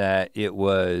imagine that it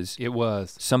was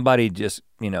somebody just,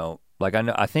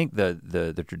 I think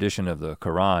the tradition of the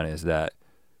Quran is that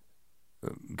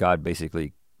God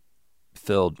basically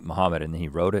filled Muhammad and then he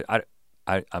wrote it.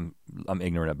 I'm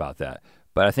ignorant about that,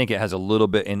 but I think it has a little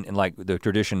bit in like the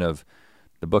tradition of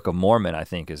the Book of Mormon. I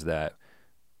think is that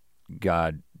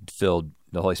God filled,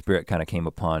 the Holy Spirit kind of came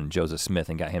upon Joseph Smith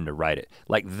and got him to write it.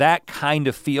 Like that kind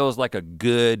of feels like a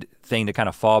good thing to kind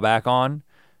of fall back on.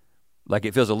 Like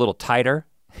it feels a little tighter,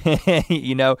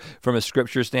 from a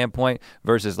scripture standpoint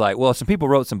versus like, well, some people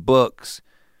wrote some books.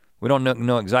 We don't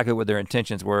know exactly what their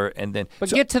intentions were, and then. But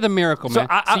get to the miracle, man.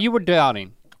 So you were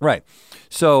doubting. Right.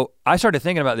 So I started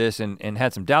thinking about this and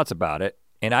had some doubts about it,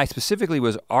 and I specifically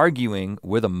was arguing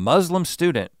with a Muslim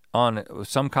student on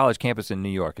some college campus in New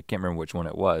York. I can't remember which one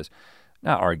it was.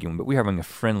 Not arguing, but we were having a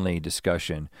friendly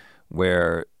discussion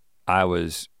where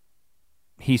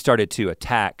he started to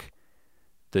attack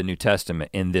the New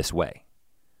Testament in this way.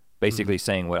 Basically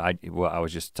saying what I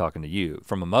was just talking to you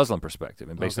from a Muslim perspective,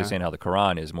 and basically saying how the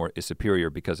Quran is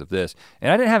superior because of this.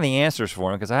 And I didn't have any answers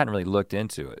for him because I hadn't really looked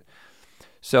into it.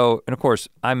 So, and of course,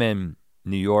 I'm in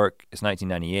New York. It's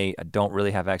 1998. I don't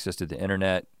really have access to the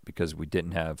internet because we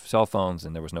didn't have cell phones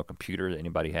and there was no computer that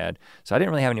anybody had. So I didn't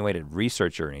really have any way to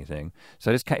research or anything. So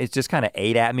it just kind of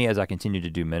ate at me as I continued to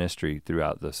do ministry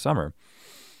throughout the summer.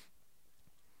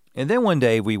 And then one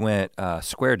day we went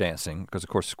square dancing, because of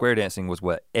course square dancing was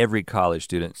what every college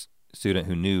student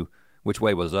who knew which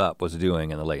way was up was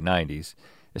doing in the late 90s,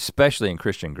 especially in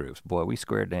Christian groups. Boy, we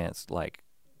square danced like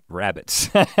rabbits.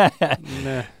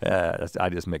 I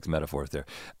just mixed metaphors there.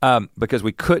 Because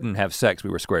we couldn't have sex, we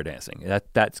were square dancing.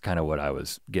 That's kind of what I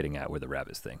was getting at with the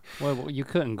rabbits thing. Well, you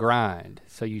couldn't grind,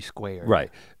 so you squared.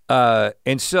 Right.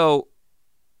 And so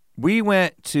we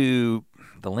went to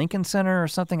the Lincoln Center or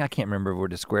something, I can't remember, where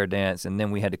to square dance, and then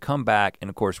we had to come back, and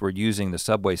of course we're using the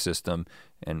subway system,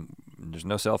 and there's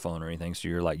no cell phone or anything, so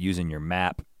you're like using your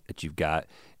map that you've got,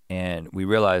 and we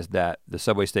realized that the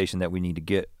subway station that we need to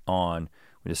get on,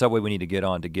 the subway we need to get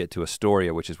on to get to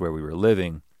Astoria, which is where we were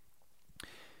living,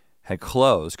 had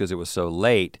closed because it was so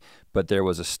late, but there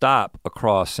was a stop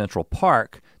across Central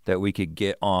Park that we could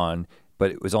get on, but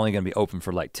it was only gonna be open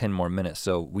for like 10 more minutes.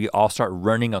 So we all start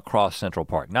running across Central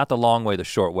Park. Not the long way, the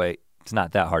short way. It's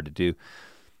not that hard to do.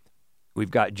 We've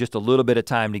got just a little bit of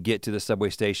time to get to the subway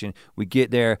station. We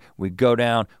get there, we go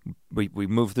down, we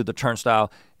move through the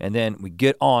turnstile, and then we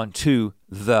get on to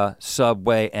the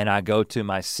subway, and I go to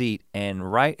my seat,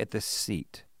 and right at the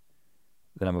seat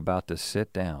that I'm about to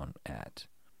sit down at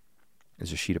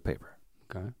is a sheet of paper.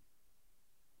 Okay.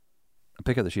 I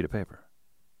pick up the sheet of paper,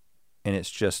 and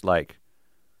it's just like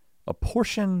a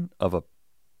portion of a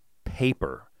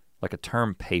paper, like a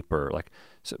term paper, like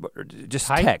just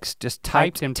text, just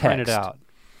typed and text. printed out.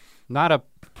 Not a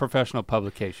professional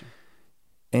publication.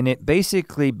 And it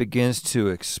basically begins to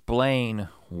explain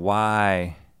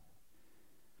why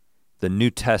the New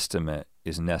Testament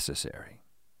is necessary.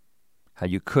 How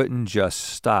you couldn't just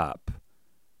stop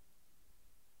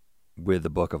with the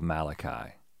book of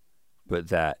Malachi, but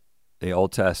that the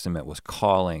Old Testament was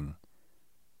calling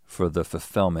for the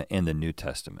fulfillment in the New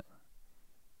Testament.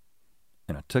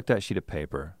 And I took that sheet of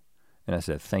paper and I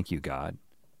said, thank you, God,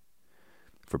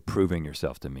 for proving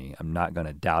yourself to me. I'm not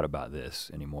gonna doubt about this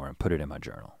anymore, and put it in my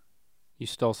journal. You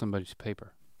stole somebody's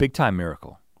paper. Big time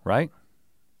miracle, right?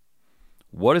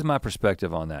 What is my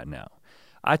perspective on that now?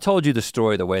 I told you the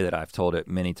story the way that I've told it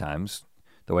many times,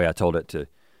 the way I told it to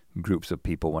groups of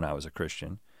people when I was a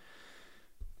Christian.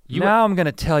 Now I'm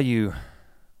gonna tell you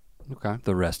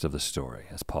the rest of the story,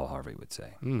 as Paul Harvey would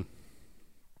say.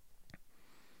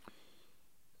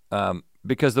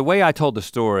 Because the way I told the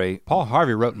story— Paul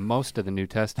Harvey wrote most of the New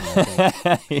Testament,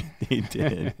 I think. He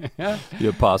did. The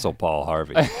Apostle Paul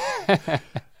Harvey.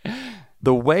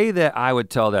 The way that I would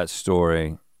tell that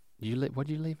story— What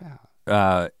did you leave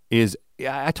out? Is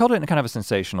I told it in kind of a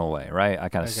sensational way, right? I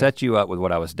kind of set you up with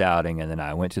what I was doubting, and then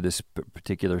I went to this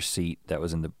particular seat that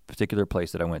was in the particular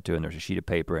place that I went to, and there's a sheet of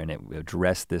paper, and it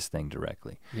addressed this thing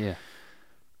directly. Yeah.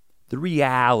 The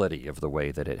reality of the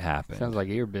way that it happened— Sounds like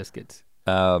ear biscuits.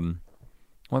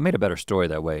 Well, it made a better story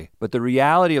that way, but the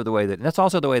reality of the way and that's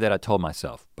also the way that I told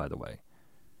myself, by the way,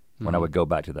 when I would go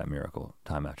back to that miracle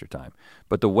time after time.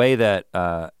 But the way that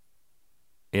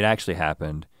it actually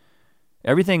happened,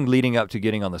 everything leading up to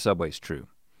getting on the subway is true.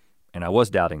 And I was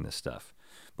doubting this stuff.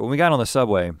 But when we got on the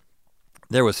subway,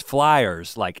 there was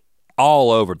flyers like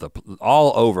all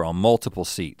over on multiple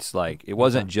seats. Like it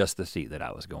wasn't just the seat that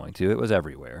I was going to, it was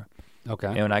everywhere. Okay.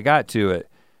 And when I got to it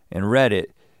and read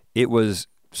it, it was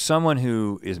someone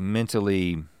who is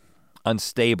mentally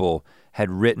unstable had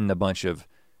written a bunch of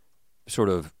sort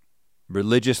of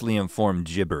religiously informed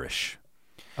gibberish.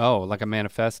 Oh, like a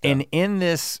manifesto. And in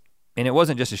this, and it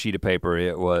wasn't just a sheet of paper,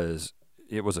 it was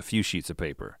a few sheets of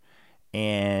paper.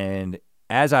 And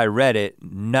as I read it,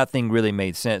 nothing really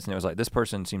made sense. And it was like, this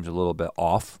person seems a little bit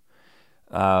off.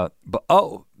 But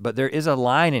there is a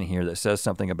line in here that says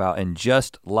something about, and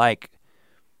just like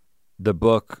the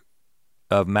book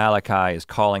of Malachi is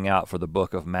calling out for the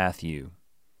book of Matthew,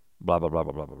 blah, blah, blah,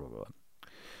 blah, blah, blah, blah, blah.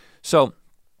 So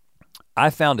I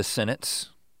found a sentence.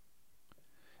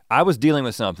 I was dealing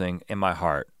with something in my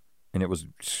heart, and it was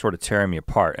sort of tearing me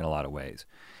apart in a lot of ways.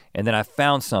 And then I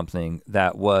found something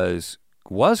that was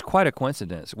quite a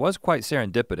coincidence, was quite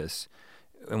serendipitous,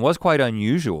 and was quite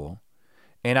unusual.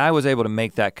 And I was able to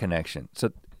make that connection.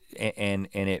 So, and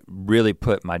it really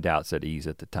put my doubts at ease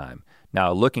at the time.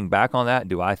 Now, looking back on that,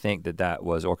 do I think that that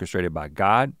was orchestrated by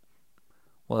God?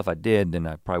 Well, if I did, then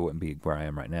I probably wouldn't be where I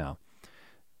am right now.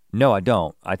 No, I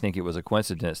don't. I think it was a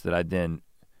coincidence that I then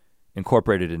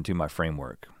incorporated into my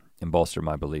framework and bolstered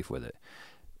my belief with it.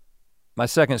 My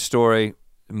second story,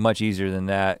 much easier than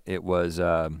that. It was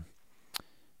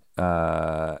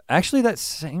actually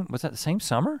was that the same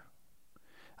summer?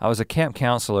 I was a camp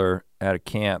counselor at a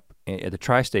camp at the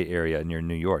tri-state area near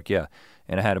New York, yeah.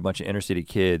 And I had a bunch of inner city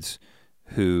kids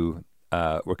who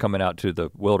were coming out to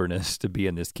the wilderness to be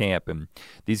in this camp. And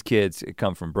these kids had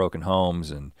come from broken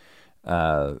homes, and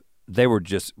they were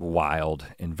just wild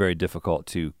and very difficult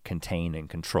to contain and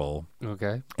control.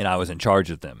 Okay. And I was in charge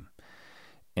of them.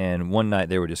 And one night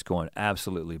they were just going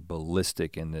absolutely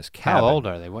ballistic in this cabin. How old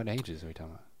are they? What ages are we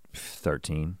talking about?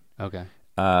 13. Okay.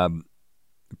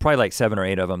 Probably like 7 or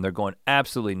 8 of them. They're going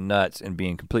absolutely nuts and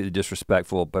being completely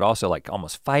disrespectful, but also like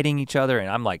almost fighting each other. And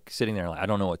I'm like sitting there like, I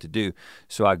don't know what to do.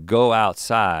 So I go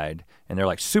outside, and they're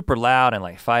like super loud and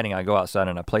like fighting. I go outside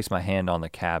and I place my hand on the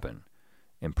cabin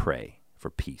and pray for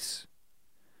peace.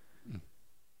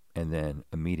 And then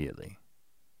immediately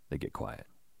they get quiet.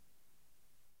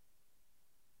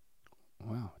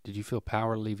 Wow. Did you feel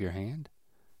power leave your hand?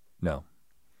 No.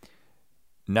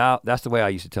 Now, that's the way I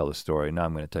used to tell the story. Now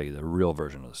I'm going to tell you the real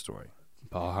version of the story.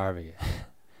 Paul Harvey.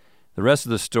 The rest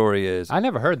of the story is— I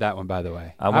never heard that one, by the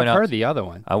way. I've heard the other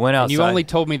one. I went outside. And you only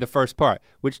told me the first part,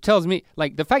 which tells me,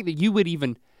 like, the fact that you would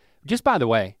even, just by the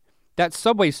way, that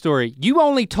subway story, you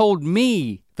only told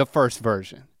me the first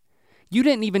version. You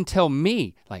didn't even tell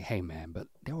me, like, hey man, but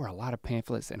there were a lot of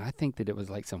pamphlets, and I think that it was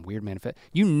like some weird manifest.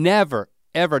 You never,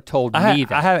 ever told me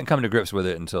that. I haven't come to grips with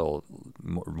it until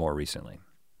more recently.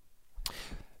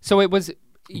 So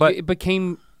it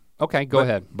became, okay, go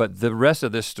ahead. But the rest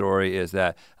of this story is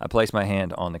that I placed my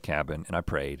hand on the cabin and I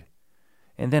prayed.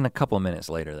 And then a couple of minutes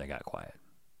later, they got quiet.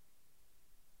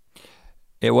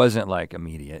 It wasn't like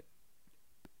immediate.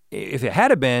 If it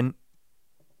had been,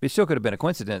 it still could have been a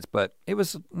coincidence, but it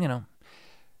was, you know.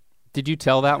 Did you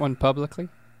tell that one publicly?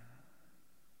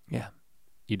 Yeah.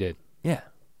 You did? Yeah.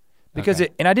 Because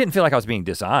and I didn't feel like I was being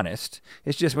dishonest.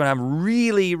 It's just when I'm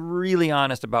really, really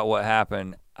honest about what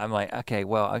happened, I'm like, okay,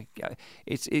 well,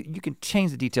 you can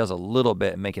change the details a little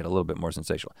bit and make it a little bit more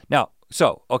sensational. Now,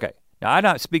 I'm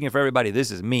not speaking for everybody.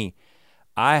 This is me.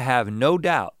 I have no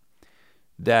doubt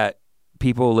that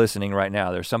people listening right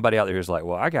now, there's somebody out there who's like,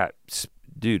 well, I got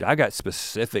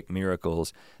specific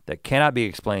miracles that cannot be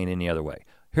explained any other way.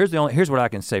 Here's what I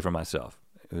can say for myself,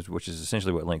 which is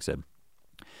essentially what Link said.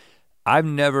 I've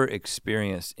never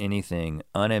experienced anything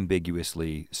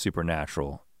unambiguously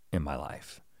supernatural in my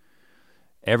life.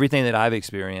 Everything that I've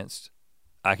experienced,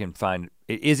 it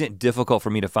isn't difficult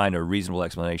for me to find a reasonable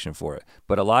explanation for it.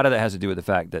 But a lot of that has to do with the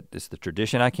fact that it's the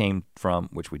tradition I came from,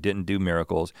 which we didn't do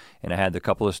miracles. And I had a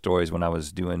couple of stories when I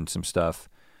was doing some stuff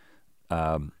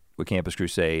with Campus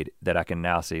Crusade that I can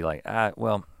now see like,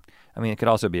 it could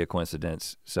also be a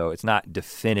coincidence. So it's not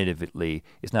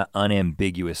it's not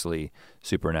unambiguously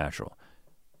supernatural.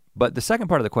 But the second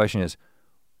part of the question is,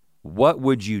 what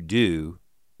would you do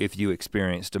if you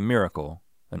experienced a miracle,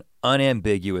 an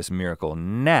unambiguous miracle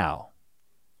now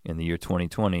in the year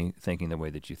 2020, thinking the way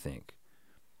that you think?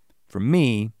 For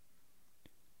me,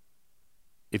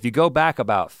 if you go back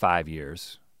about 5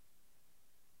 years,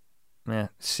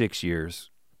 6 years,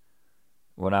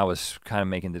 when I was kind of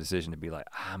making the decision to be like,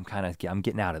 I'm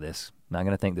getting out of this, not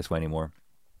gonna think this way anymore.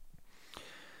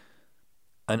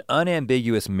 An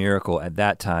unambiguous miracle at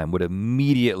that time would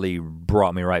immediately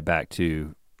brought me right back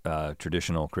to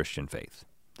traditional Christian faith,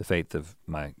 the faith of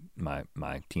my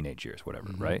teenage years, whatever,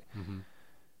 right?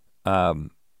 Mm-hmm.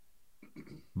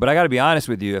 But I gotta be honest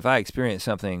with you, if I experience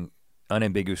something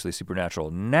unambiguously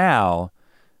supernatural now,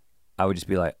 I would just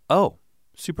be like, oh,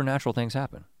 supernatural things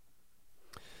happen.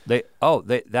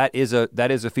 That is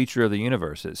a feature of the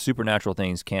universe, that supernatural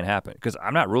things can happen. Because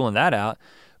I'm not ruling that out,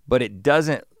 but it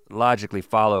doesn't logically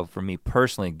follow for me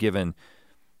personally, given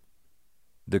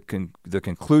the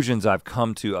conclusions I've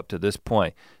come to up to this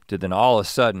point, to then all of a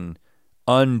sudden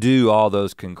undo all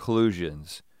those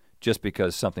conclusions just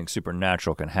because something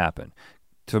supernatural can happen.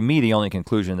 To me, the only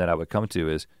conclusion that I would come to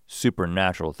is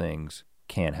supernatural things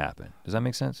can happen. Does that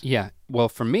make sense? Yeah. Well,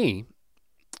 for me,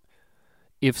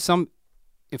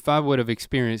 if I would have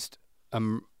experienced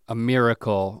a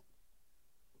miracle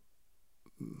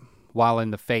while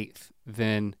in the faith,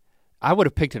 then I would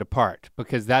have picked it apart,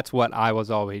 because that's what I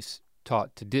was always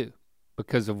taught to do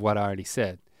because of what I already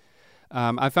said.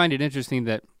 I find it interesting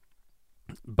that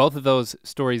both of those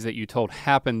stories that you told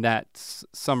happened that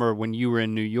summer when you were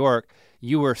in New York.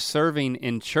 You were serving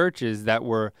in churches that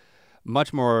were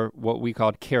much more what we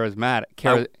called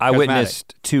charismatic. I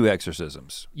witnessed 2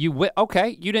 exorcisms.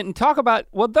 Okay, you didn't talk about,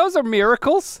 well, those are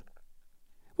miracles.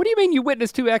 What do you mean you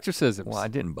witnessed 2 exorcisms? Well, I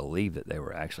didn't believe that they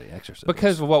were actually exorcisms.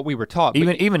 Because of what we were taught.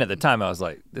 Even at the time, I was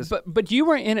like, this. But you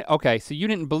were in it, okay, so you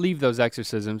didn't believe those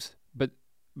exorcisms, but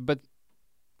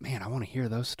man, I want to hear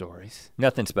those stories.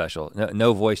 Nothing special,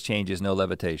 no voice changes, no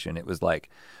levitation. It was like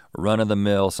run of the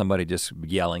mill, somebody just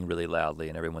yelling really loudly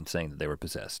and everyone saying that they were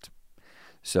possessed.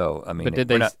 So, I mean,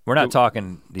 we're not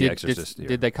talking The Exorcist here.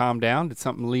 Did they calm down? Did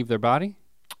something leave their body?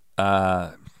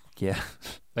 Yeah.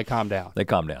 They calmed down. They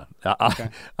calmed down. Okay.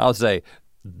 I'll say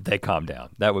they calmed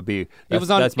down.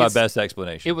 That's my best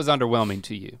explanation. It was underwhelming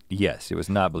to you. Yes, it was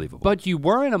not believable. But you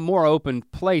were in a more open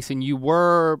place, and you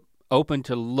were open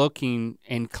to looking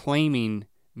and claiming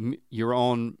your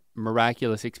own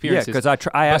miraculous experiences. Yeah, because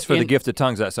I asked for the gift of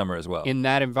tongues that summer as well. In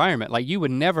that environment, like you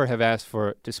would never have asked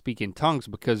to speak in tongues,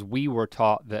 because we were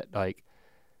taught that, like,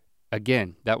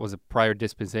 again, that was a prior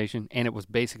dispensation, and it was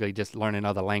basically just learning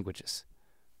other languages.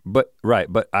 But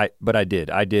I did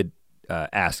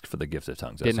ask for the gift of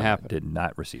tongues. Didn't happen. Did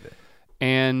not receive it.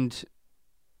 And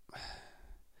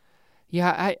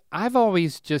yeah, I've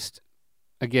always just,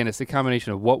 again, it's a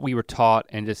combination of what we were taught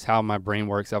and just how my brain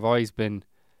works.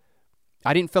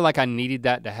 I didn't feel like I needed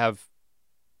that to have,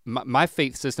 my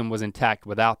faith system was intact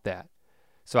without that.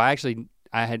 So I didn't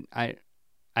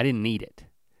need it.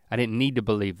 I didn't need to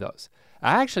believe those.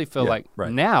 I actually feel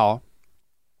now,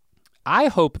 I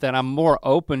hope that I'm more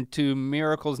open to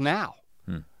miracles now.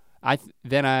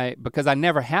 Because I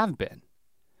never have been.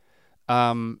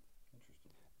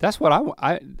 That's what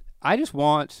I just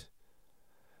want,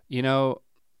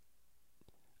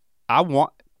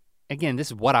 again, this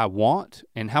is what I want,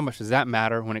 and how much does that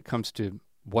matter when it comes to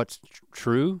what's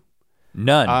true?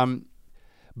 None.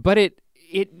 But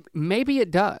maybe it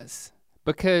does,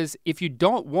 because if you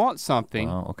don't want something,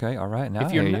 okay, all right, now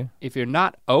if you're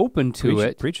not open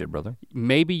to preach it, brother.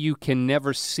 Maybe you can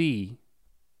never see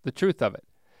the truth of it.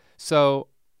 So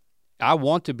I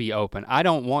want to be open. I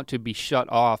don't want to be shut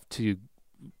off to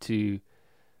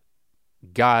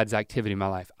God's activity in my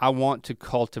life. I want to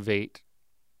cultivate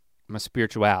my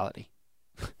spirituality.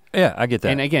 Yeah, I get that.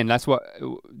 And again, that's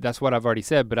what I've already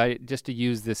said, but just to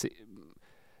use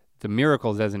the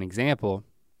miracles as an example,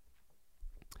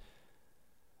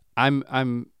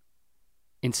 I'm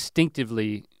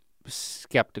instinctively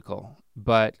skeptical,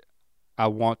 but I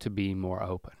want to be more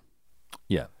open.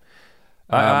 Yeah.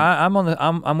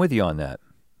 I'm with you on that.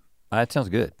 That sounds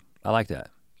good. I like that.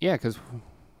 Yeah, because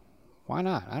why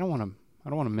not? I don't want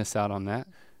to miss out on that.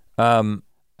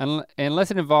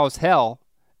 Unless it involves hell,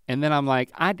 and then I'm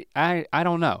like, I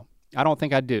don't know. I don't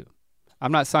think I do.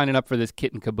 I'm not signing up for this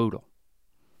kit and caboodle.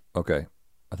 Okay,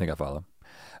 I think I follow.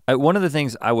 One of the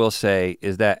things I will say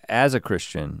is that as a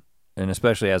Christian, and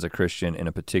especially as a Christian in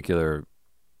a particular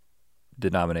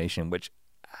denomination, which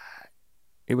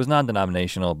it was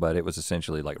non-denominational, but it was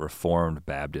essentially like Reformed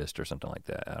Baptist or something like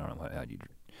that. I don't know how you.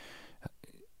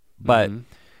 But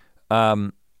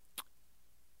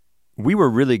we were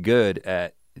really good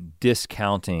at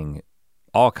discounting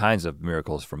all kinds of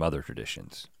miracles from other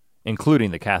traditions,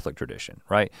 including the Catholic tradition,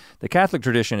 right? The Catholic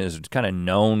tradition is kind of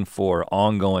known for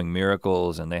ongoing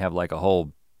miracles, and they have like a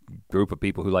whole group of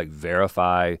people who like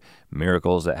verify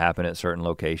miracles that happen at certain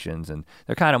locations, and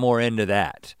they're kind of more into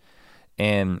that.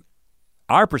 And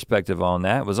our perspective on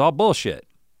that was all bullshit.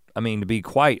 I mean, to be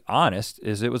quite honest,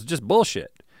 it was just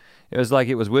bullshit. It was like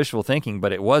it was wishful thinking,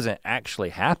 but it wasn't actually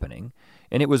happening.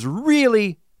 And it was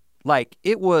really like,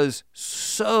 it was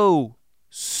so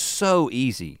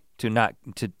easy to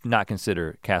not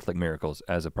consider Catholic miracles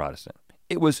as a Protestant.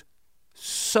 It was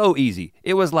so easy.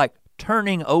 It was like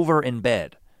turning over in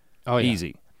bed. Oh, yeah.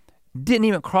 Easy. Didn't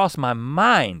even cross my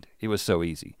mind. It was so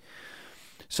easy.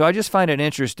 So I just find it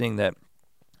interesting that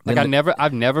like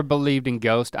I've never believed in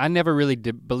ghosts. I never really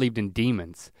believed in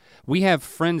demons. We have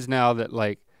friends now that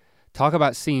like talk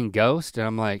about seeing ghosts, and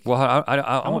I'm like, well,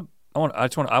 I want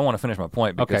to finish my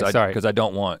point because because I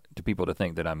don't want people to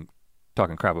think that I'm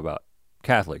talking crap about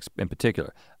Catholics in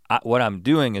particular. What I'm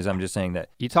doing is I'm just saying that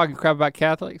you talking crap about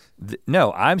Catholics?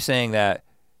 No, I'm saying that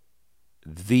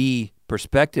the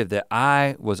perspective that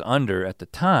I was under at the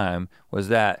time was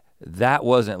that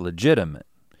wasn't legitimate.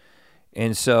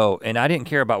 And I didn't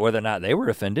care about whether or not they were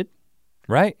offended,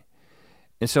 right?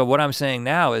 And so what I'm saying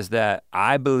now is that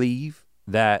I believe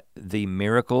that the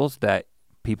miracles that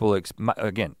people,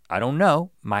 again, I don't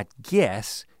know, my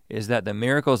guess is that the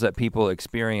miracles that people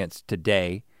experience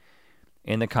today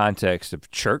in the context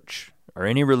of church or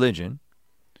any religion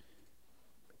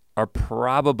are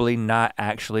probably not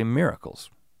actually miracles.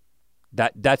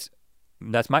 That's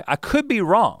I could be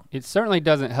wrong. It certainly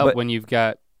doesn't help when you've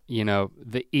got,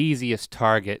 the easiest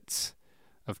targets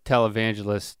of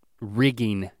televangelists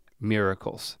rigging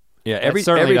miracles. Yeah, every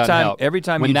time when you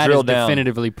that drill is down,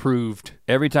 definitively proved.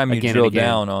 Every time you drill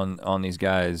down on these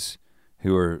guys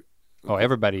who are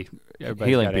everybody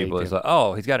healing people, it's like,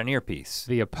 oh, he's got an earpiece.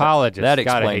 The apologist that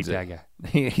explains it. That guy.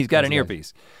 He's got an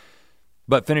earpiece.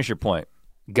 But finish your point.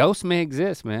 Ghosts may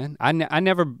exist, man. I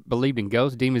never believed in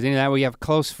ghosts, demons, any of that. We have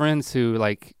close friends who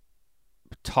like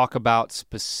talk about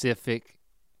specific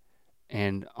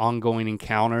and ongoing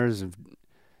encounters of,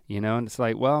 and it's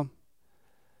like, well,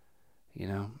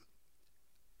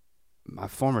 my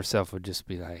former self would just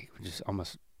be like, just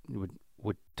almost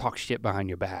would talk shit behind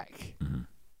your back.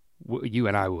 Mm-hmm. You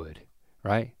and I would,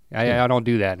 right? I don't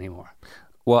do that anymore.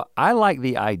 Well, I like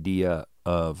the idea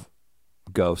of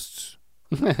ghosts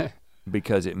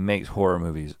because it makes horror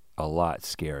movies a lot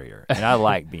scarier, and I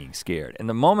like being scared. And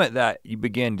the moment that you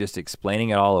begin just explaining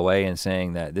it all away and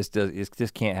saying that this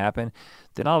can't happen,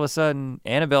 then all of a sudden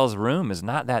Annabelle's room is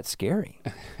not that scary.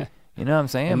 You know what I'm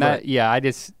saying? And and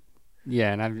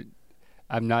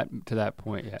I'm not to that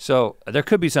point yet. So there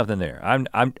could be something there.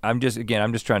 I'm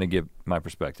just trying to give my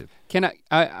perspective. Can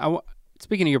I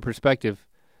speaking of your perspective,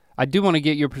 I do want to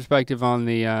get your perspective on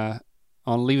the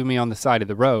on leaving me on the side of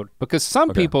the road, because some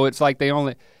people, it's like they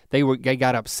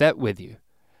got upset with you.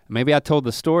 Maybe I told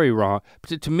the story wrong.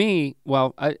 But to me,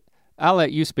 well, I'll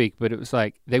let you speak, but it was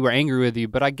like they were angry with you,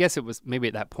 but I guess it was maybe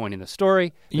at that point in the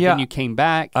story. But then you came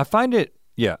back. I found it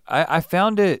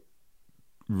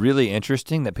really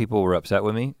interesting that people were upset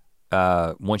with me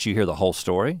once you hear the whole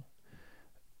story.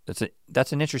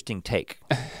 That's an interesting take.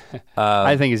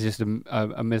 I think it's just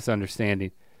a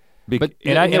misunderstanding. I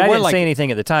didn't say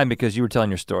anything at the time because you were telling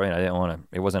your story, and I didn't want to.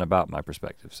 It wasn't about my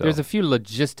perspective. So there's a few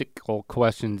logistical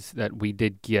questions that we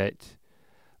did get.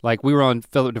 Like we were on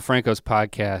Philip DeFranco's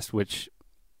podcast, which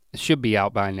should be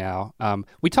out by now.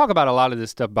 We talk about a lot of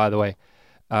this stuff, by the way.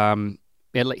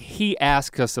 He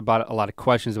asked us about a lot of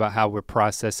questions about how we're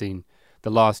processing the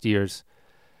lost years.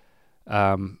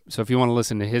 So if you want to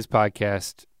listen to his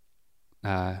podcast,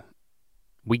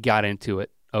 we got into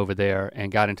it over there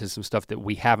and got into some stuff that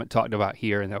we haven't talked about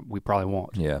here and that we probably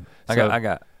won't. Yeah, I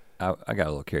got a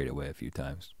little carried away a few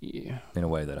times. Yeah. In a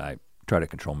way that I try to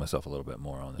control myself a little bit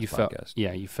more on this podcast.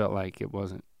 You felt like it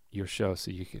wasn't your show,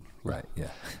 so you could. Right. Yeah.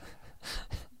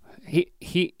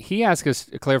 He asked us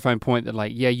a clarifying point that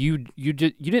like, yeah, you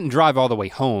didn't drive all the way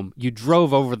home. You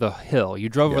drove over the hill. You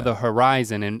drove over the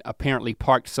horizon and apparently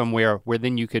parked somewhere where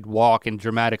then you could walk and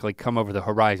dramatically come over the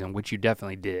horizon, which you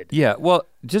definitely did. Yeah. Well,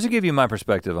 just to give you my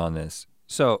perspective on this,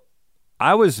 so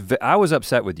I was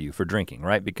upset with you for drinking,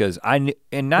 right? Because we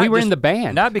were in the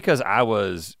band, not because I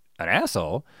was an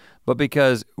asshole, but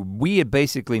because we had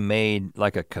basically made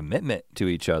like a commitment to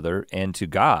each other and to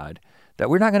God that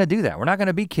we're not gonna do that. We're not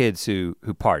gonna be kids who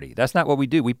party. That's not what we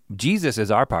do. Jesus is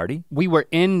our party. We were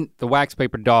in the Wax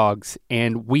Paper Dogs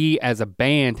and we as a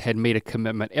band had made a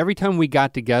commitment. Every time we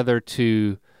got together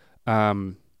to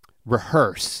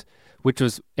rehearse, which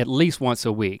was at least once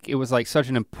a week, it was like such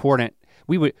an important,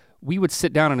 we would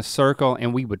sit down in a circle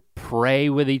and we would pray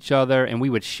with each other and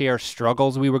we would share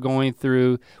struggles we were going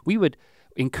through. We would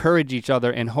encourage each other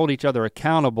and hold each other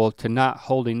accountable to not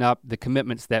holding up the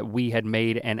commitments that we had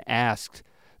made and asked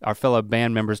our fellow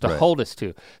band members to hold us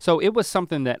to. So it was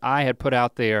something that I had put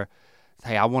out there,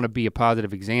 hey, I wanna be a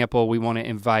positive example. We wanna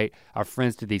invite our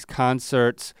friends to these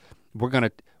concerts. We're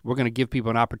gonna give people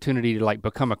an opportunity to like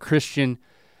become a Christian,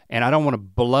 and I don't wanna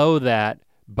blow that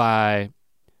by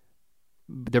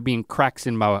there being cracks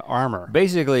in my armor.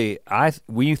 Basically,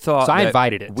 we thought so I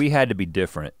invited it. We had to be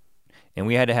different. And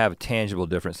we had to have a tangible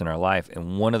difference in our life.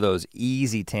 And one of those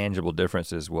easy tangible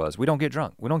differences was we don't get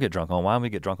drunk. We don't get drunk on wine, we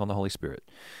get drunk on the Holy Spirit.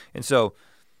 And so,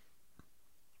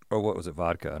 or what was it,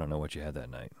 vodka? I don't know what you had that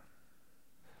night.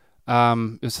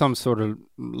 It was some sort of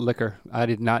liquor. I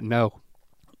did not know.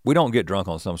 We don't get drunk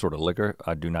on some sort of liquor.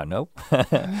 I do not know.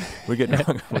 we get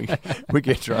drunk. we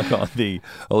get drunk on the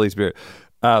Holy Spirit.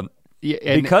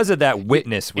 Because of that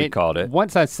witness, we called it.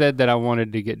 Once I said that I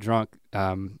wanted to get drunk,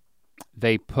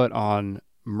 they put on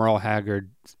Merle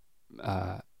Haggard's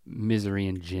Misery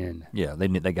and Gin. Yeah,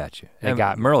 they got you. They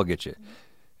got me. Merle will get you.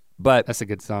 But that's a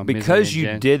good song. Because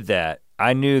you did that,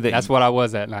 I knew that that's what I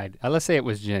was that night. Let's say it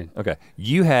was gin. Okay.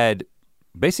 You had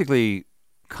basically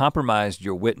compromised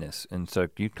your witness. And so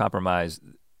you compromised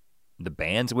the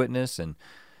band's witness. And,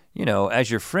 you know,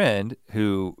 as your friend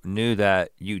who knew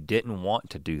that you didn't want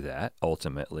to do that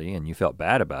ultimately, and you felt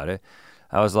bad about it,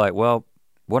 I was like, well,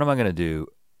 what am I gonna do?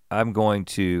 I'm going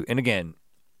to, and again,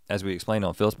 as we explained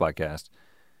on Phil's podcast,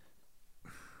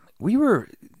 we were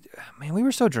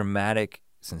so dramatic,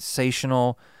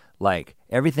 sensational, like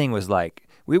everything was like,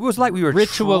 it was like we were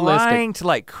ritualistic. Trying to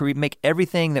like make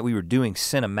everything that we were doing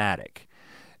cinematic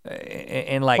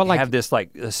and like have this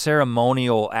like a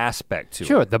ceremonial aspect to it.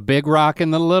 Sure, the big rock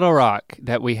and the little rock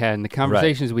that we had and the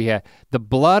conversations we had. The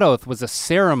blood oath was a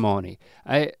ceremony.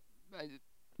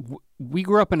 We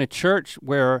grew up in a church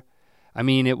where, I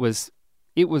mean, it was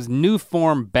New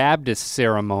Form Baptist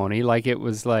ceremony, like it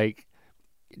was like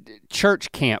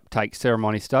church camp type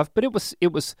ceremony stuff, but it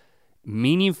was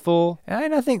meaningful.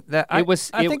 And I think that I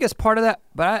think it's part of that,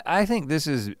 but I think this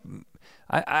is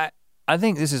I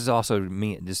think this is also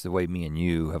just the way me and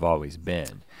you have always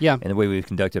been. Yeah. And the way we've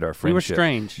conducted our friendship. We were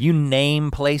strange. You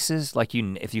name places, like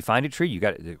if you find a tree,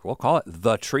 we'll call it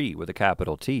the tree with a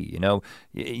capital T, you know?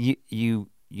 You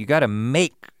gotta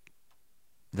make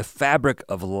the fabric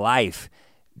of life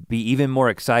be even more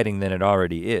exciting than it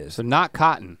already is. So not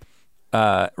cotton.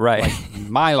 Right. Like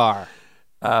Mylar.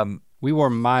 We wore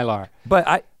Mylar.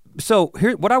 But so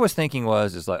here, what I was thinking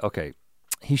is like, okay,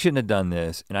 he shouldn't have done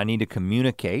this, and I need to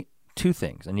communicate two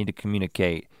things. I need to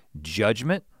communicate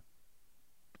judgment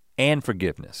and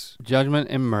forgiveness. Judgment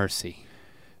and mercy.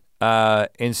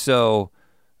 And so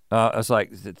I was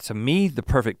like, to me, the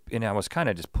perfect, and I was kind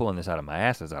of just pulling this out of my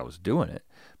ass as I was doing it,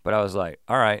 but I was like,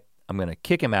 all right, I'm gonna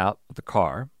kick him out of the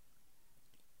car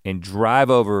and drive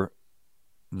over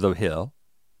the hill,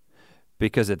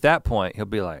 because at that point he'll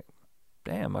be like,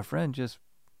 damn, my friend just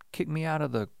kicked me out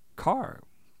of the car.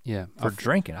 Yeah, for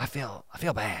drinking. I feel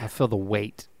bad. I feel the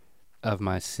weight of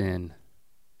my sin.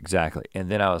 Exactly.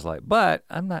 And then I was like, but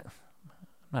I'm not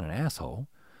an asshole.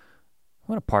 I'm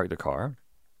gonna park the car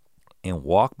and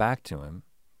walk back to him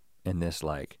in this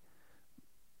like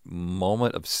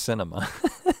moment of cinema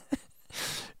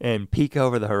and peek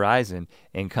over the horizon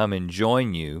and come and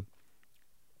join you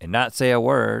and not say a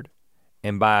word.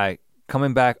 And by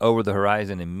coming back over the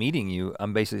horizon and meeting you,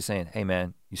 I'm basically saying, hey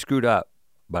man, you screwed up,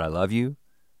 but I love you.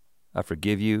 I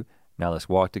forgive you. Now let's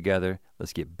walk together.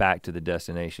 Let's get back to the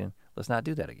destination. Let's not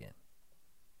do that again.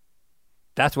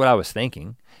 That's what I was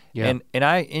thinking. Yeah. And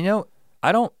I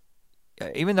don't,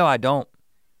 even though I don't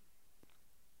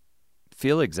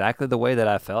feel exactly the way that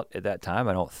I felt at that time.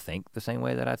 I don't think the same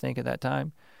way that I think at that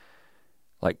time.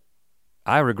 Like,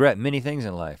 I regret many things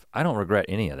in life. I don't regret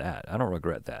any of that. I don't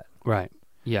regret that. Right,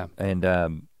 yeah. And,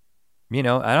 you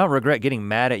know, I don't regret getting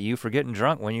mad at you for getting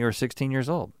drunk when you were 16 years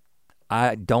old.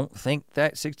 I don't think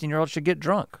that 16-year-olds should get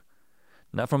drunk.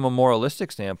 Not from a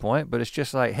moralistic standpoint, but it's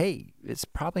just like, hey, it's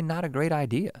probably not a great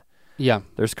idea. Yeah.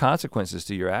 There's consequences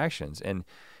to your actions, and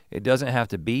it doesn't have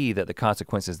to be that the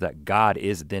consequences that God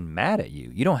is then mad at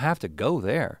you. You don't have to go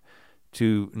there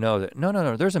to know that,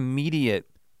 no, there's immediate,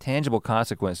 tangible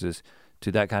consequences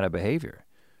to that kind of behavior.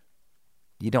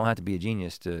 You don't have to be a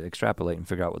genius to extrapolate and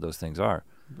figure out what those things are.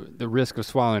 The risk of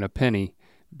swallowing a penny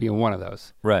being one of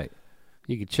those. Right.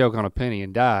 You could choke on a penny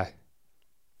and die.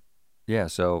 Yeah,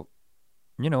 so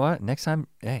you know what? Next time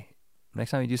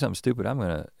you do something stupid, I'm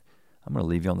gonna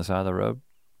leave you on the side of the road.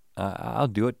 I'll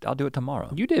do it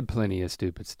tomorrow. You did plenty of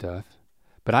stupid stuff,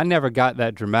 but I never got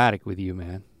that dramatic with you,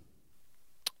 man.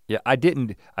 Yeah, I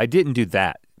didn't do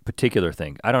that particular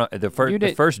thing. I don't know. The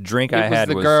first drink I had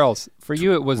was the girls. For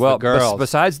you, it was the girls.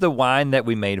 Besides the wine that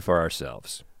we made for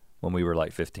ourselves when we were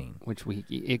like 15, which we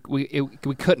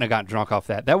couldn't have got drunk off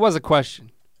that. That was a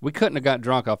question. We couldn't have got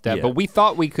drunk off that, yeah. But we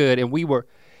thought we could, and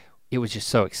it was just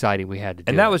so exciting we had to do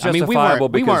it. And that was justifiable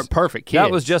we weren't perfect kids.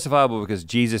 That was justifiable because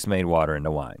Jesus made water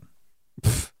into wine.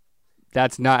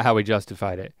 That's not how we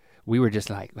justified it. We were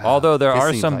just like, wow, although there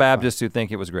are some Baptists who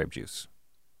think it was grape juice,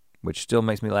 which still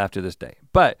makes me laugh to this day.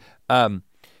 But it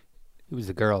was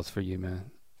the girls for you,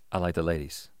 man. I like the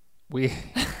ladies. We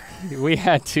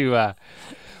had to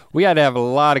have a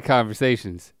lot of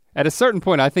conversations. At a certain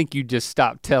point, I think you just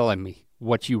stopped telling me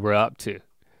what you were up to.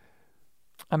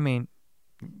 I mean,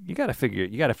 you gotta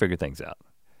figure things out.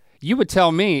 You would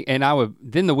tell me, and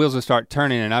then the wheels would start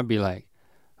turning, and I'd be like,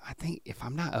 I think if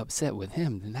I'm not upset with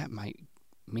him, then that might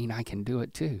mean I can do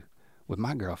it too with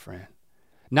my girlfriend.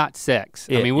 Not sex.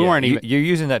 I mean, we weren't even. You're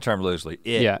using that term loosely.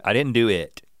 Yeah. I didn't do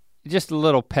it. Just a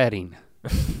little petting.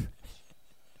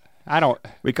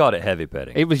 We called it heavy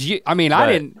petting. It was you. I mean, I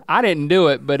didn't do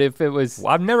it, but if it was.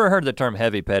 Well, I've never heard the term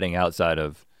heavy petting outside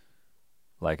of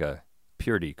like a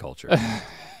purity culture.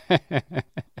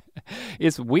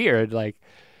 It's weird, like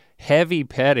heavy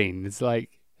petting.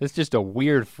 It's just a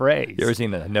weird phrase. You ever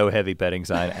seen the no heavy petting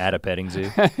sign at a petting zoo?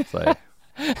 It's like,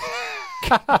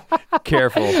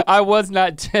 careful. I was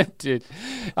not tempted.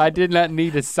 I did not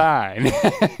need a sign.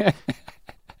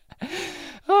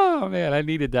 Oh man, I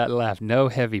needed that laugh. No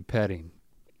heavy petting.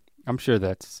 I'm sure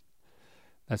that's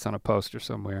on a poster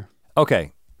somewhere.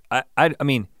 Okay, I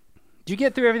mean. Did you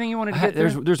get through everything you wanted to get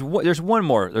through? There's one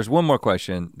more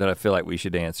question that I feel like we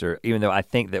should answer, even though I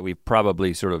think that we've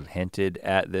probably sort of hinted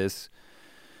at this.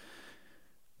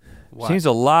 What? Seems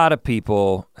a lot of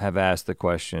people have asked the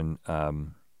question.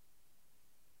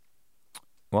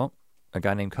 Well, a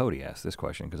guy named Cody asked this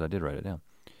question because I did write it down.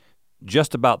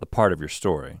 Just about the part of your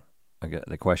story.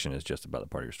 The question is just about the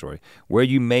part of your story where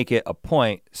you make it a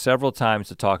point several times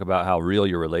to talk about how real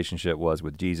your relationship was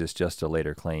with Jesus just to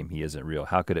later claim he isn't real.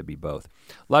 How could it be both?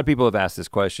 A lot of people have asked this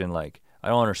question like, I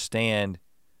don't understand.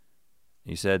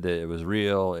 You said that it was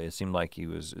real. It seemed like he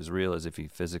was as real as if he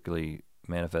physically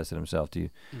manifested himself to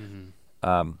you.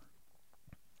 Mm-hmm.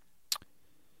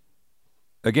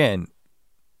 Again,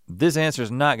 this answer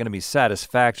is not going to be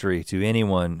satisfactory to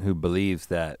anyone who believes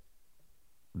that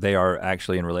they are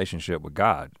actually in relationship with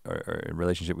God or in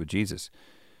relationship with Jesus.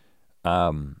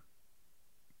 You're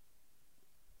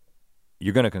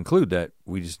going to conclude that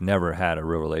we just never had a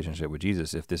real relationship with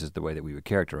Jesus if this is the way that we would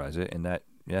characterize it, and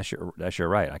that's your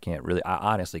right. I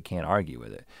honestly can't argue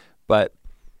with it. But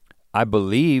I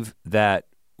believe that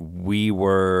we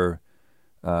were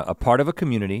a part of a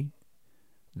community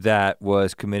that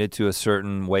was committed to a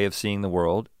certain way of seeing the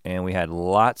world, and we had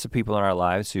lots of people in our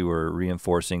lives who were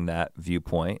reinforcing that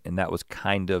viewpoint, and that was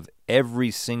kind of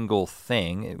every single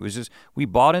thing. It was just, we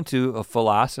bought into a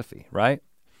philosophy, right?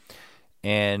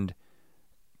 And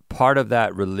part of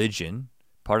that religion,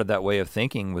 part of that way of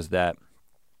thinking was that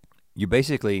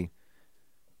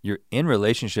you're in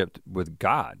relationship with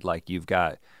God. Like you've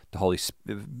got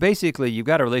basically you've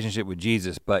got a relationship with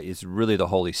Jesus, but it's really the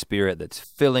Holy Spirit that's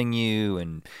filling you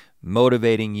and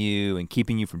motivating you and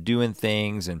keeping you from doing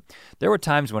things. And there were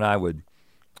times when I would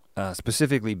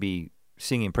specifically be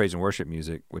singing praise and worship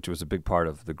music, which was a big part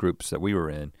of the groups that we were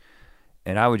in,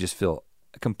 and I would just feel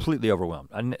completely overwhelmed.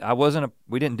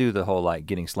 We didn't do the whole like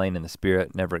getting slain in the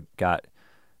spirit, never got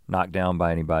knocked down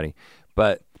by anybody,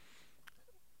 but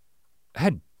I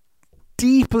had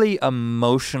deeply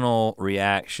emotional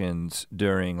reactions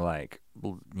during like,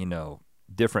 you know,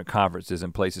 different conferences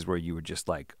and places where you were just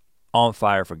like on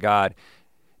fire for God.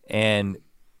 And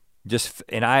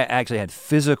and I actually had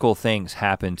physical things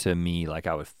happen to me. Like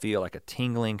I would feel like a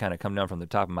tingling kind of come down from the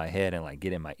top of my head and like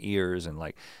get in my ears. And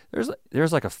like,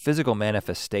 there's like a physical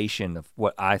manifestation of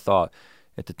what I thought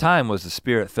at the time was the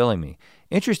Spirit filling me.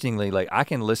 Interestingly, like I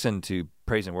can listen to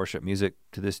praise and worship music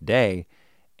to this day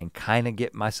and kind of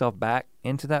get myself back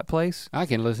into that place. I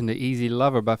can listen to Easy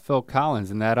Lover by Phil Collins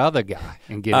and that other guy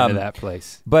and get into that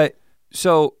place. But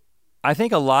so I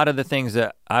think a lot of the things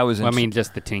that I was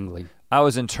just the tingling. I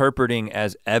was interpreting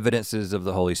as evidences of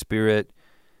the Holy Spirit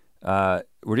were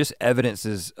just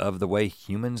evidences of the way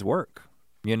humans work,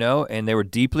 you know, and they were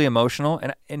deeply emotional.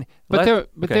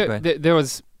 There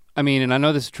was, I mean, and I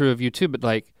know this is true of you too, but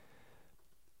like,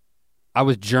 I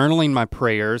was journaling my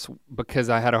prayers because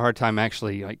I had a hard time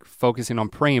actually like focusing on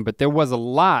praying, but there was a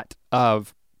lot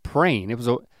of praying. It was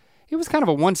kind of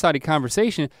a one-sided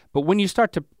conversation, but when you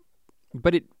start to,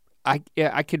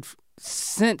 I could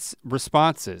sense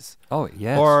responses. Oh,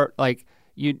 yes. Or like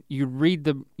you read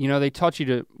we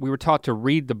were taught to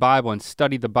read the Bible and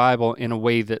study the Bible in a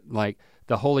way that like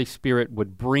the Holy Spirit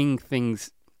would bring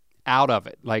things out of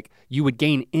it. Like you would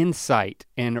gain insight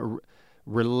and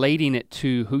relating it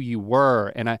to who you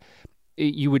were. And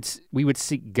we would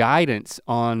seek guidance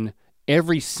on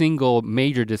every single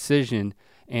major decision,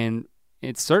 and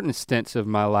in certain stints of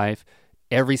my life,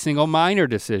 every single minor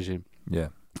decision. Yeah.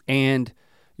 And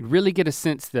you really get a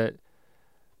sense that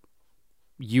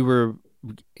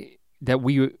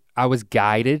I was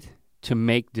guided to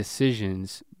make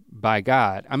decisions by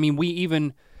God. I mean, we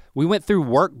went through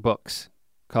workbooks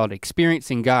called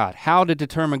Experiencing God, how to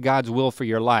determine God's will for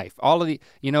your life. All of the,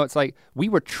 it's like we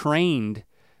were trained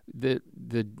the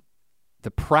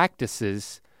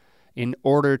practices in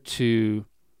order to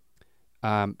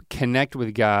connect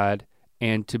with God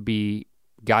and to be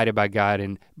guided by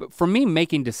God. But for me,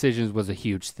 making decisions was a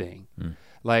huge thing.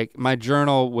 Like my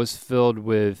journal was filled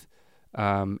with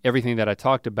everything that I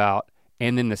talked about.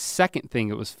 And then the second thing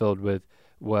it was filled with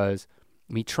was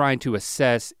me trying to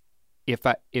assess if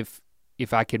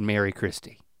I could marry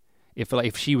Christy,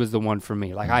 if she was the one for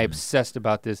me. Like I obsessed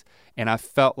about this, and I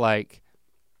felt like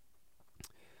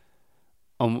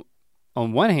on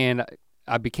one hand,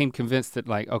 I became convinced that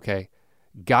like, okay,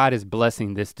 God is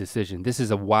blessing this decision. This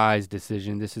is a wise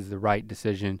decision. This is the right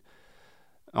decision.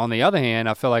 On the other hand,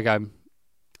 I felt like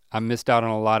I missed out on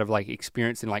a lot of like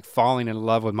experiencing like falling in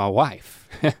love with my wife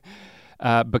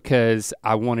because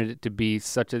I wanted it to be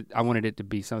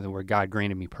something where God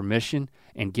granted me permission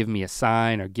and give me a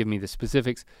sign or give me the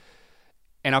specifics.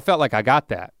 And I felt like I got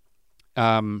that.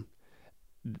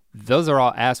 Those are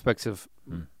all aspects of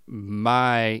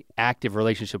my active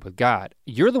relationship with God.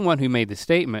 You're the one who made the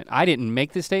statement. I didn't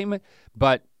make the statement,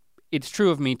 but it's true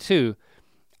of me too.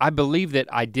 I believe that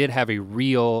I did have a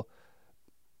real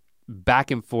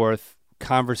back and forth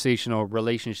conversational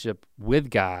relationship with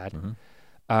God.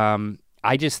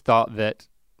 I just thought that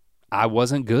I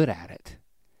wasn't good at it,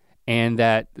 and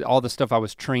that all the stuff I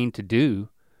was trained to do,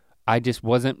 I just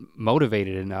wasn't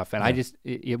motivated enough. And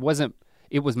it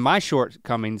was my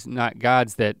shortcomings, not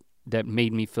God's, that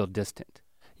made me feel distant.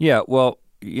 Yeah, well,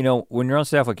 when you're on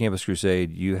staff with Campus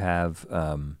Crusade, you have,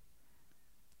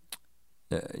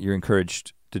 you're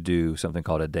encouraged to do something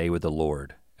called a Day with the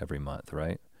Lord every month,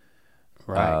 right?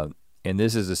 Right. And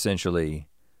this is essentially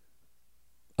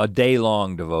a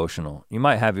day-long devotional. You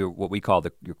might have what we call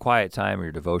your quiet time or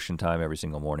your devotion time every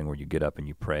single morning, where you get up and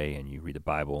you pray and you read the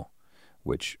Bible,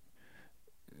 which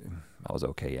I was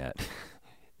okay at.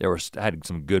 I had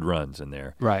some good runs in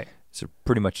there. Right. It's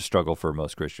pretty much a struggle for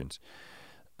most Christians.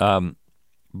 But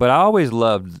I always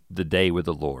loved the Day with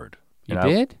the Lord. You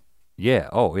did? Yeah.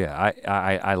 Oh, yeah.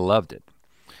 I loved it.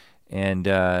 And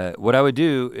what I would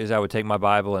do is I would take my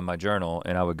Bible and my journal,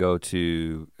 and I would go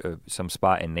to some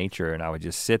spot in nature, and I would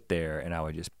just sit there and I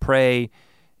would just pray.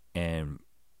 And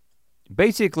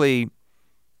basically,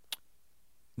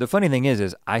 the funny thing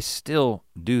is I still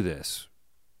do this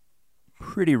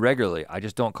pretty regularly. I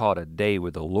just don't call it a day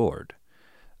with the Lord.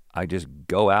 I just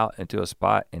go out into a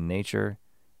spot in nature.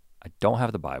 I don't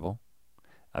have the Bible.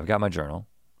 I've got my journal.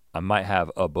 I might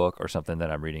have a book or something that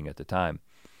I'm reading at the time.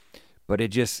 But I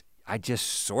just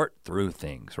sort through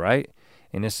things, right?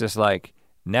 And it's just like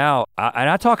now,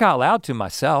 I talk out loud to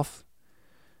myself,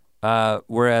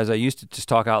 whereas I used to just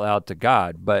talk out loud to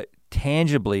God. But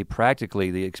tangibly,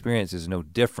 practically, the experience is no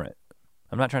different.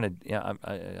 I'm not trying to,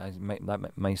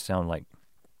 that may sound like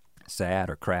sad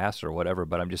or crass or whatever,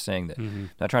 but I'm just saying that,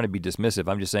 not trying to be dismissive.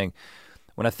 I'm just saying,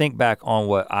 when I think back on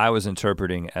what I was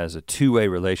interpreting as a two-way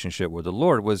relationship with the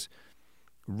Lord was,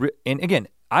 and again,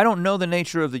 I don't know the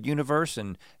nature of the universe,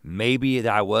 and maybe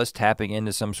I was tapping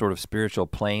into some sort of spiritual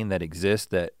plane that exists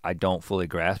that I don't fully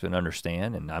grasp and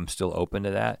understand, and I'm still open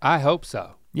to that. I hope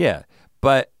so. Yeah,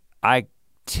 but I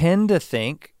tend to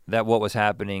think that what was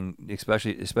happening,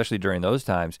 especially during those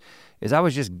times, is I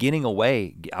was just getting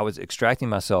away. I was extracting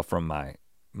myself from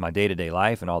my day-to-day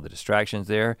life and all the distractions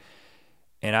there,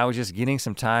 and I was just getting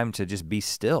some time to just be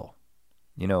still.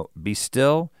 Be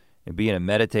still and be in a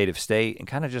meditative state, and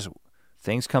kind of just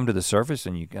things come to the surface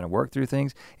and you kind of work through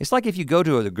things. It's like if you go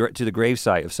to the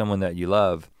gravesite of someone that you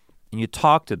love and you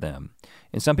talk to them,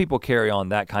 and some people carry on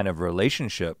that kind of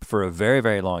relationship for a very,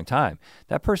 very long time.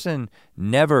 That person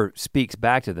never speaks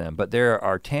back to them, but there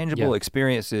are tangible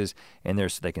experiences, and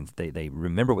they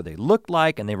remember what they looked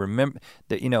like, and they remember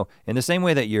that, in the same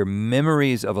way that your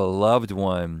memories of a loved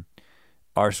one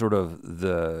are sort of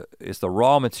it's the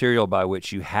raw material by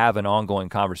which you have an ongoing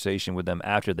conversation with them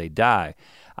after they die.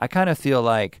 I kind of feel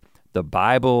like the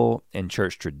Bible and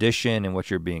church tradition and what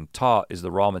you're being taught is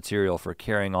the raw material for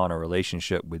carrying on a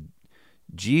relationship with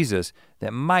Jesus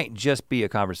that might just be a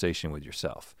conversation with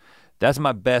yourself. That's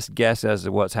my best guess as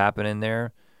to what's happening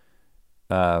there.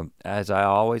 As I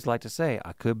always like to say,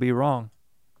 I could be wrong.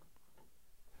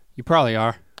 You probably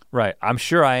are. Right, I'm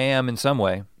sure I am in some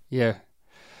way. Yeah.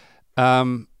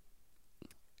 Hashtag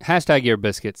Ear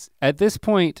Biscuits. At this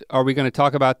point, are we gonna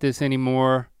talk about this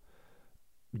anymore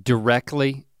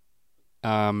directly?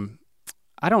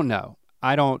 I don't know.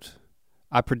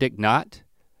 I predict not.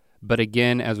 But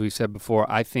again, as we've said before,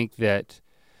 I think that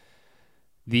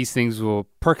these things will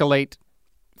percolate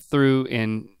through,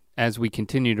 and as we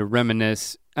continue to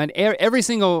reminisce, and every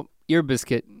single Ear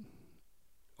Biscuit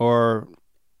or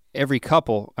every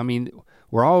couple, I mean,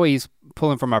 we're always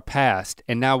pulling from our past,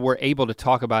 and now we're able to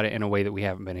talk about it in a way that we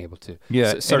haven't been able to.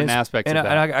 Yeah, certain aspects of that.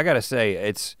 And I gotta say,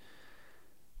 it's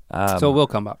so it will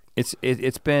come up.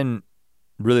 It's been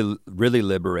really, really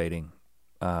liberating,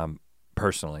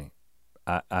 personally.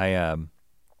 I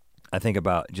think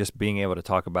about just being able to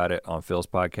talk about it on Phil's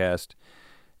podcast,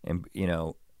 and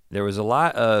there was a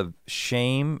lot of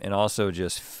shame and also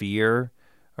just fear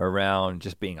around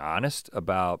just being honest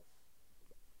about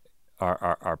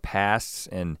our pasts,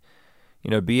 and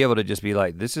be able to just be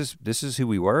like, this is who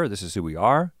we were, this is who we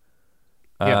are.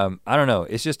 I don't know.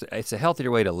 It's a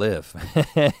healthier way to live.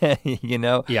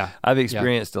 Yeah. I've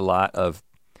experienced a lot of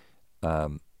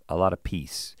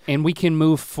peace. And we can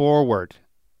move forward.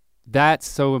 That's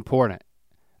so important.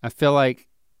 I feel like,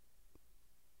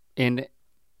 and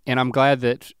I'm glad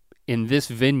that in this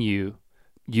venue,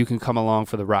 you can come along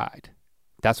for the ride.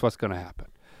 That's what's gonna happen.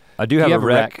 I do have a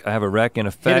wreck. I have a wreck in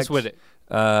effect. Hit us with it.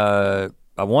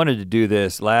 I wanted to do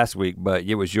this last week, but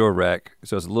it was your wreck,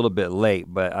 so it's a little bit late,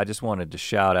 but I just wanted to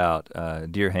shout out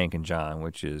Dear Hank and John,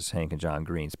 which is Hank and John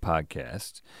Green's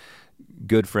podcast.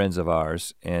 Good friends of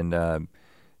ours, and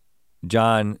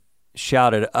John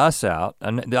shouted us out.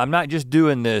 I'm not just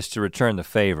doing this to return the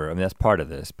favor. I mean, that's part of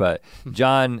this, but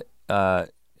John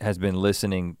has been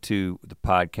listening to the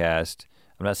podcast.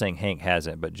 I'm not saying Hank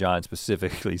hasn't, but John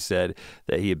specifically said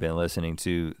that he had been listening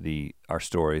to our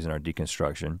stories and our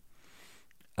deconstruction.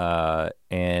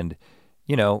 And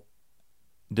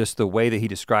just the way that he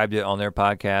described it on their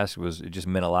podcast it just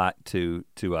meant a lot to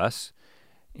us.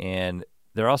 And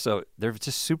they're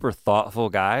just super thoughtful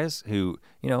guys who,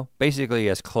 basically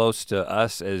as close to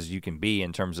us as you can be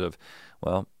in terms of,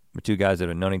 well, we're two guys that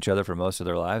have known each other for most of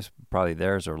their lives, probably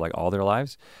theirs or like all their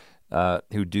lives,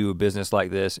 who do a business like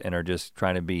this and are just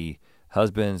trying to be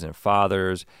husbands and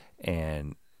fathers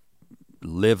and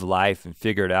live life and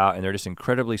figure it out. And they're just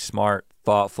incredibly smart,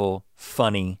 thoughtful,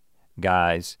 funny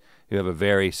guys who have a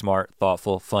very smart,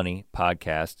 thoughtful, funny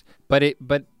podcast. But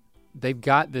they've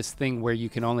got this thing where you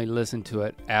can only listen to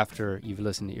it after you've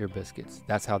listened to Ear Biscuits.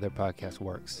 That's how their podcast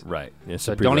works. Right.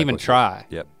 So don't even try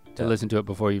to listen to it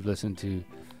before you've listened to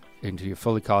until you're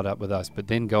fully caught up with us. But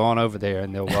then go on over there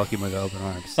and they'll welcome you with open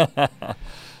arms.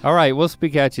 All right, we'll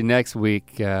speak at you next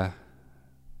week.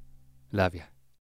 Love you.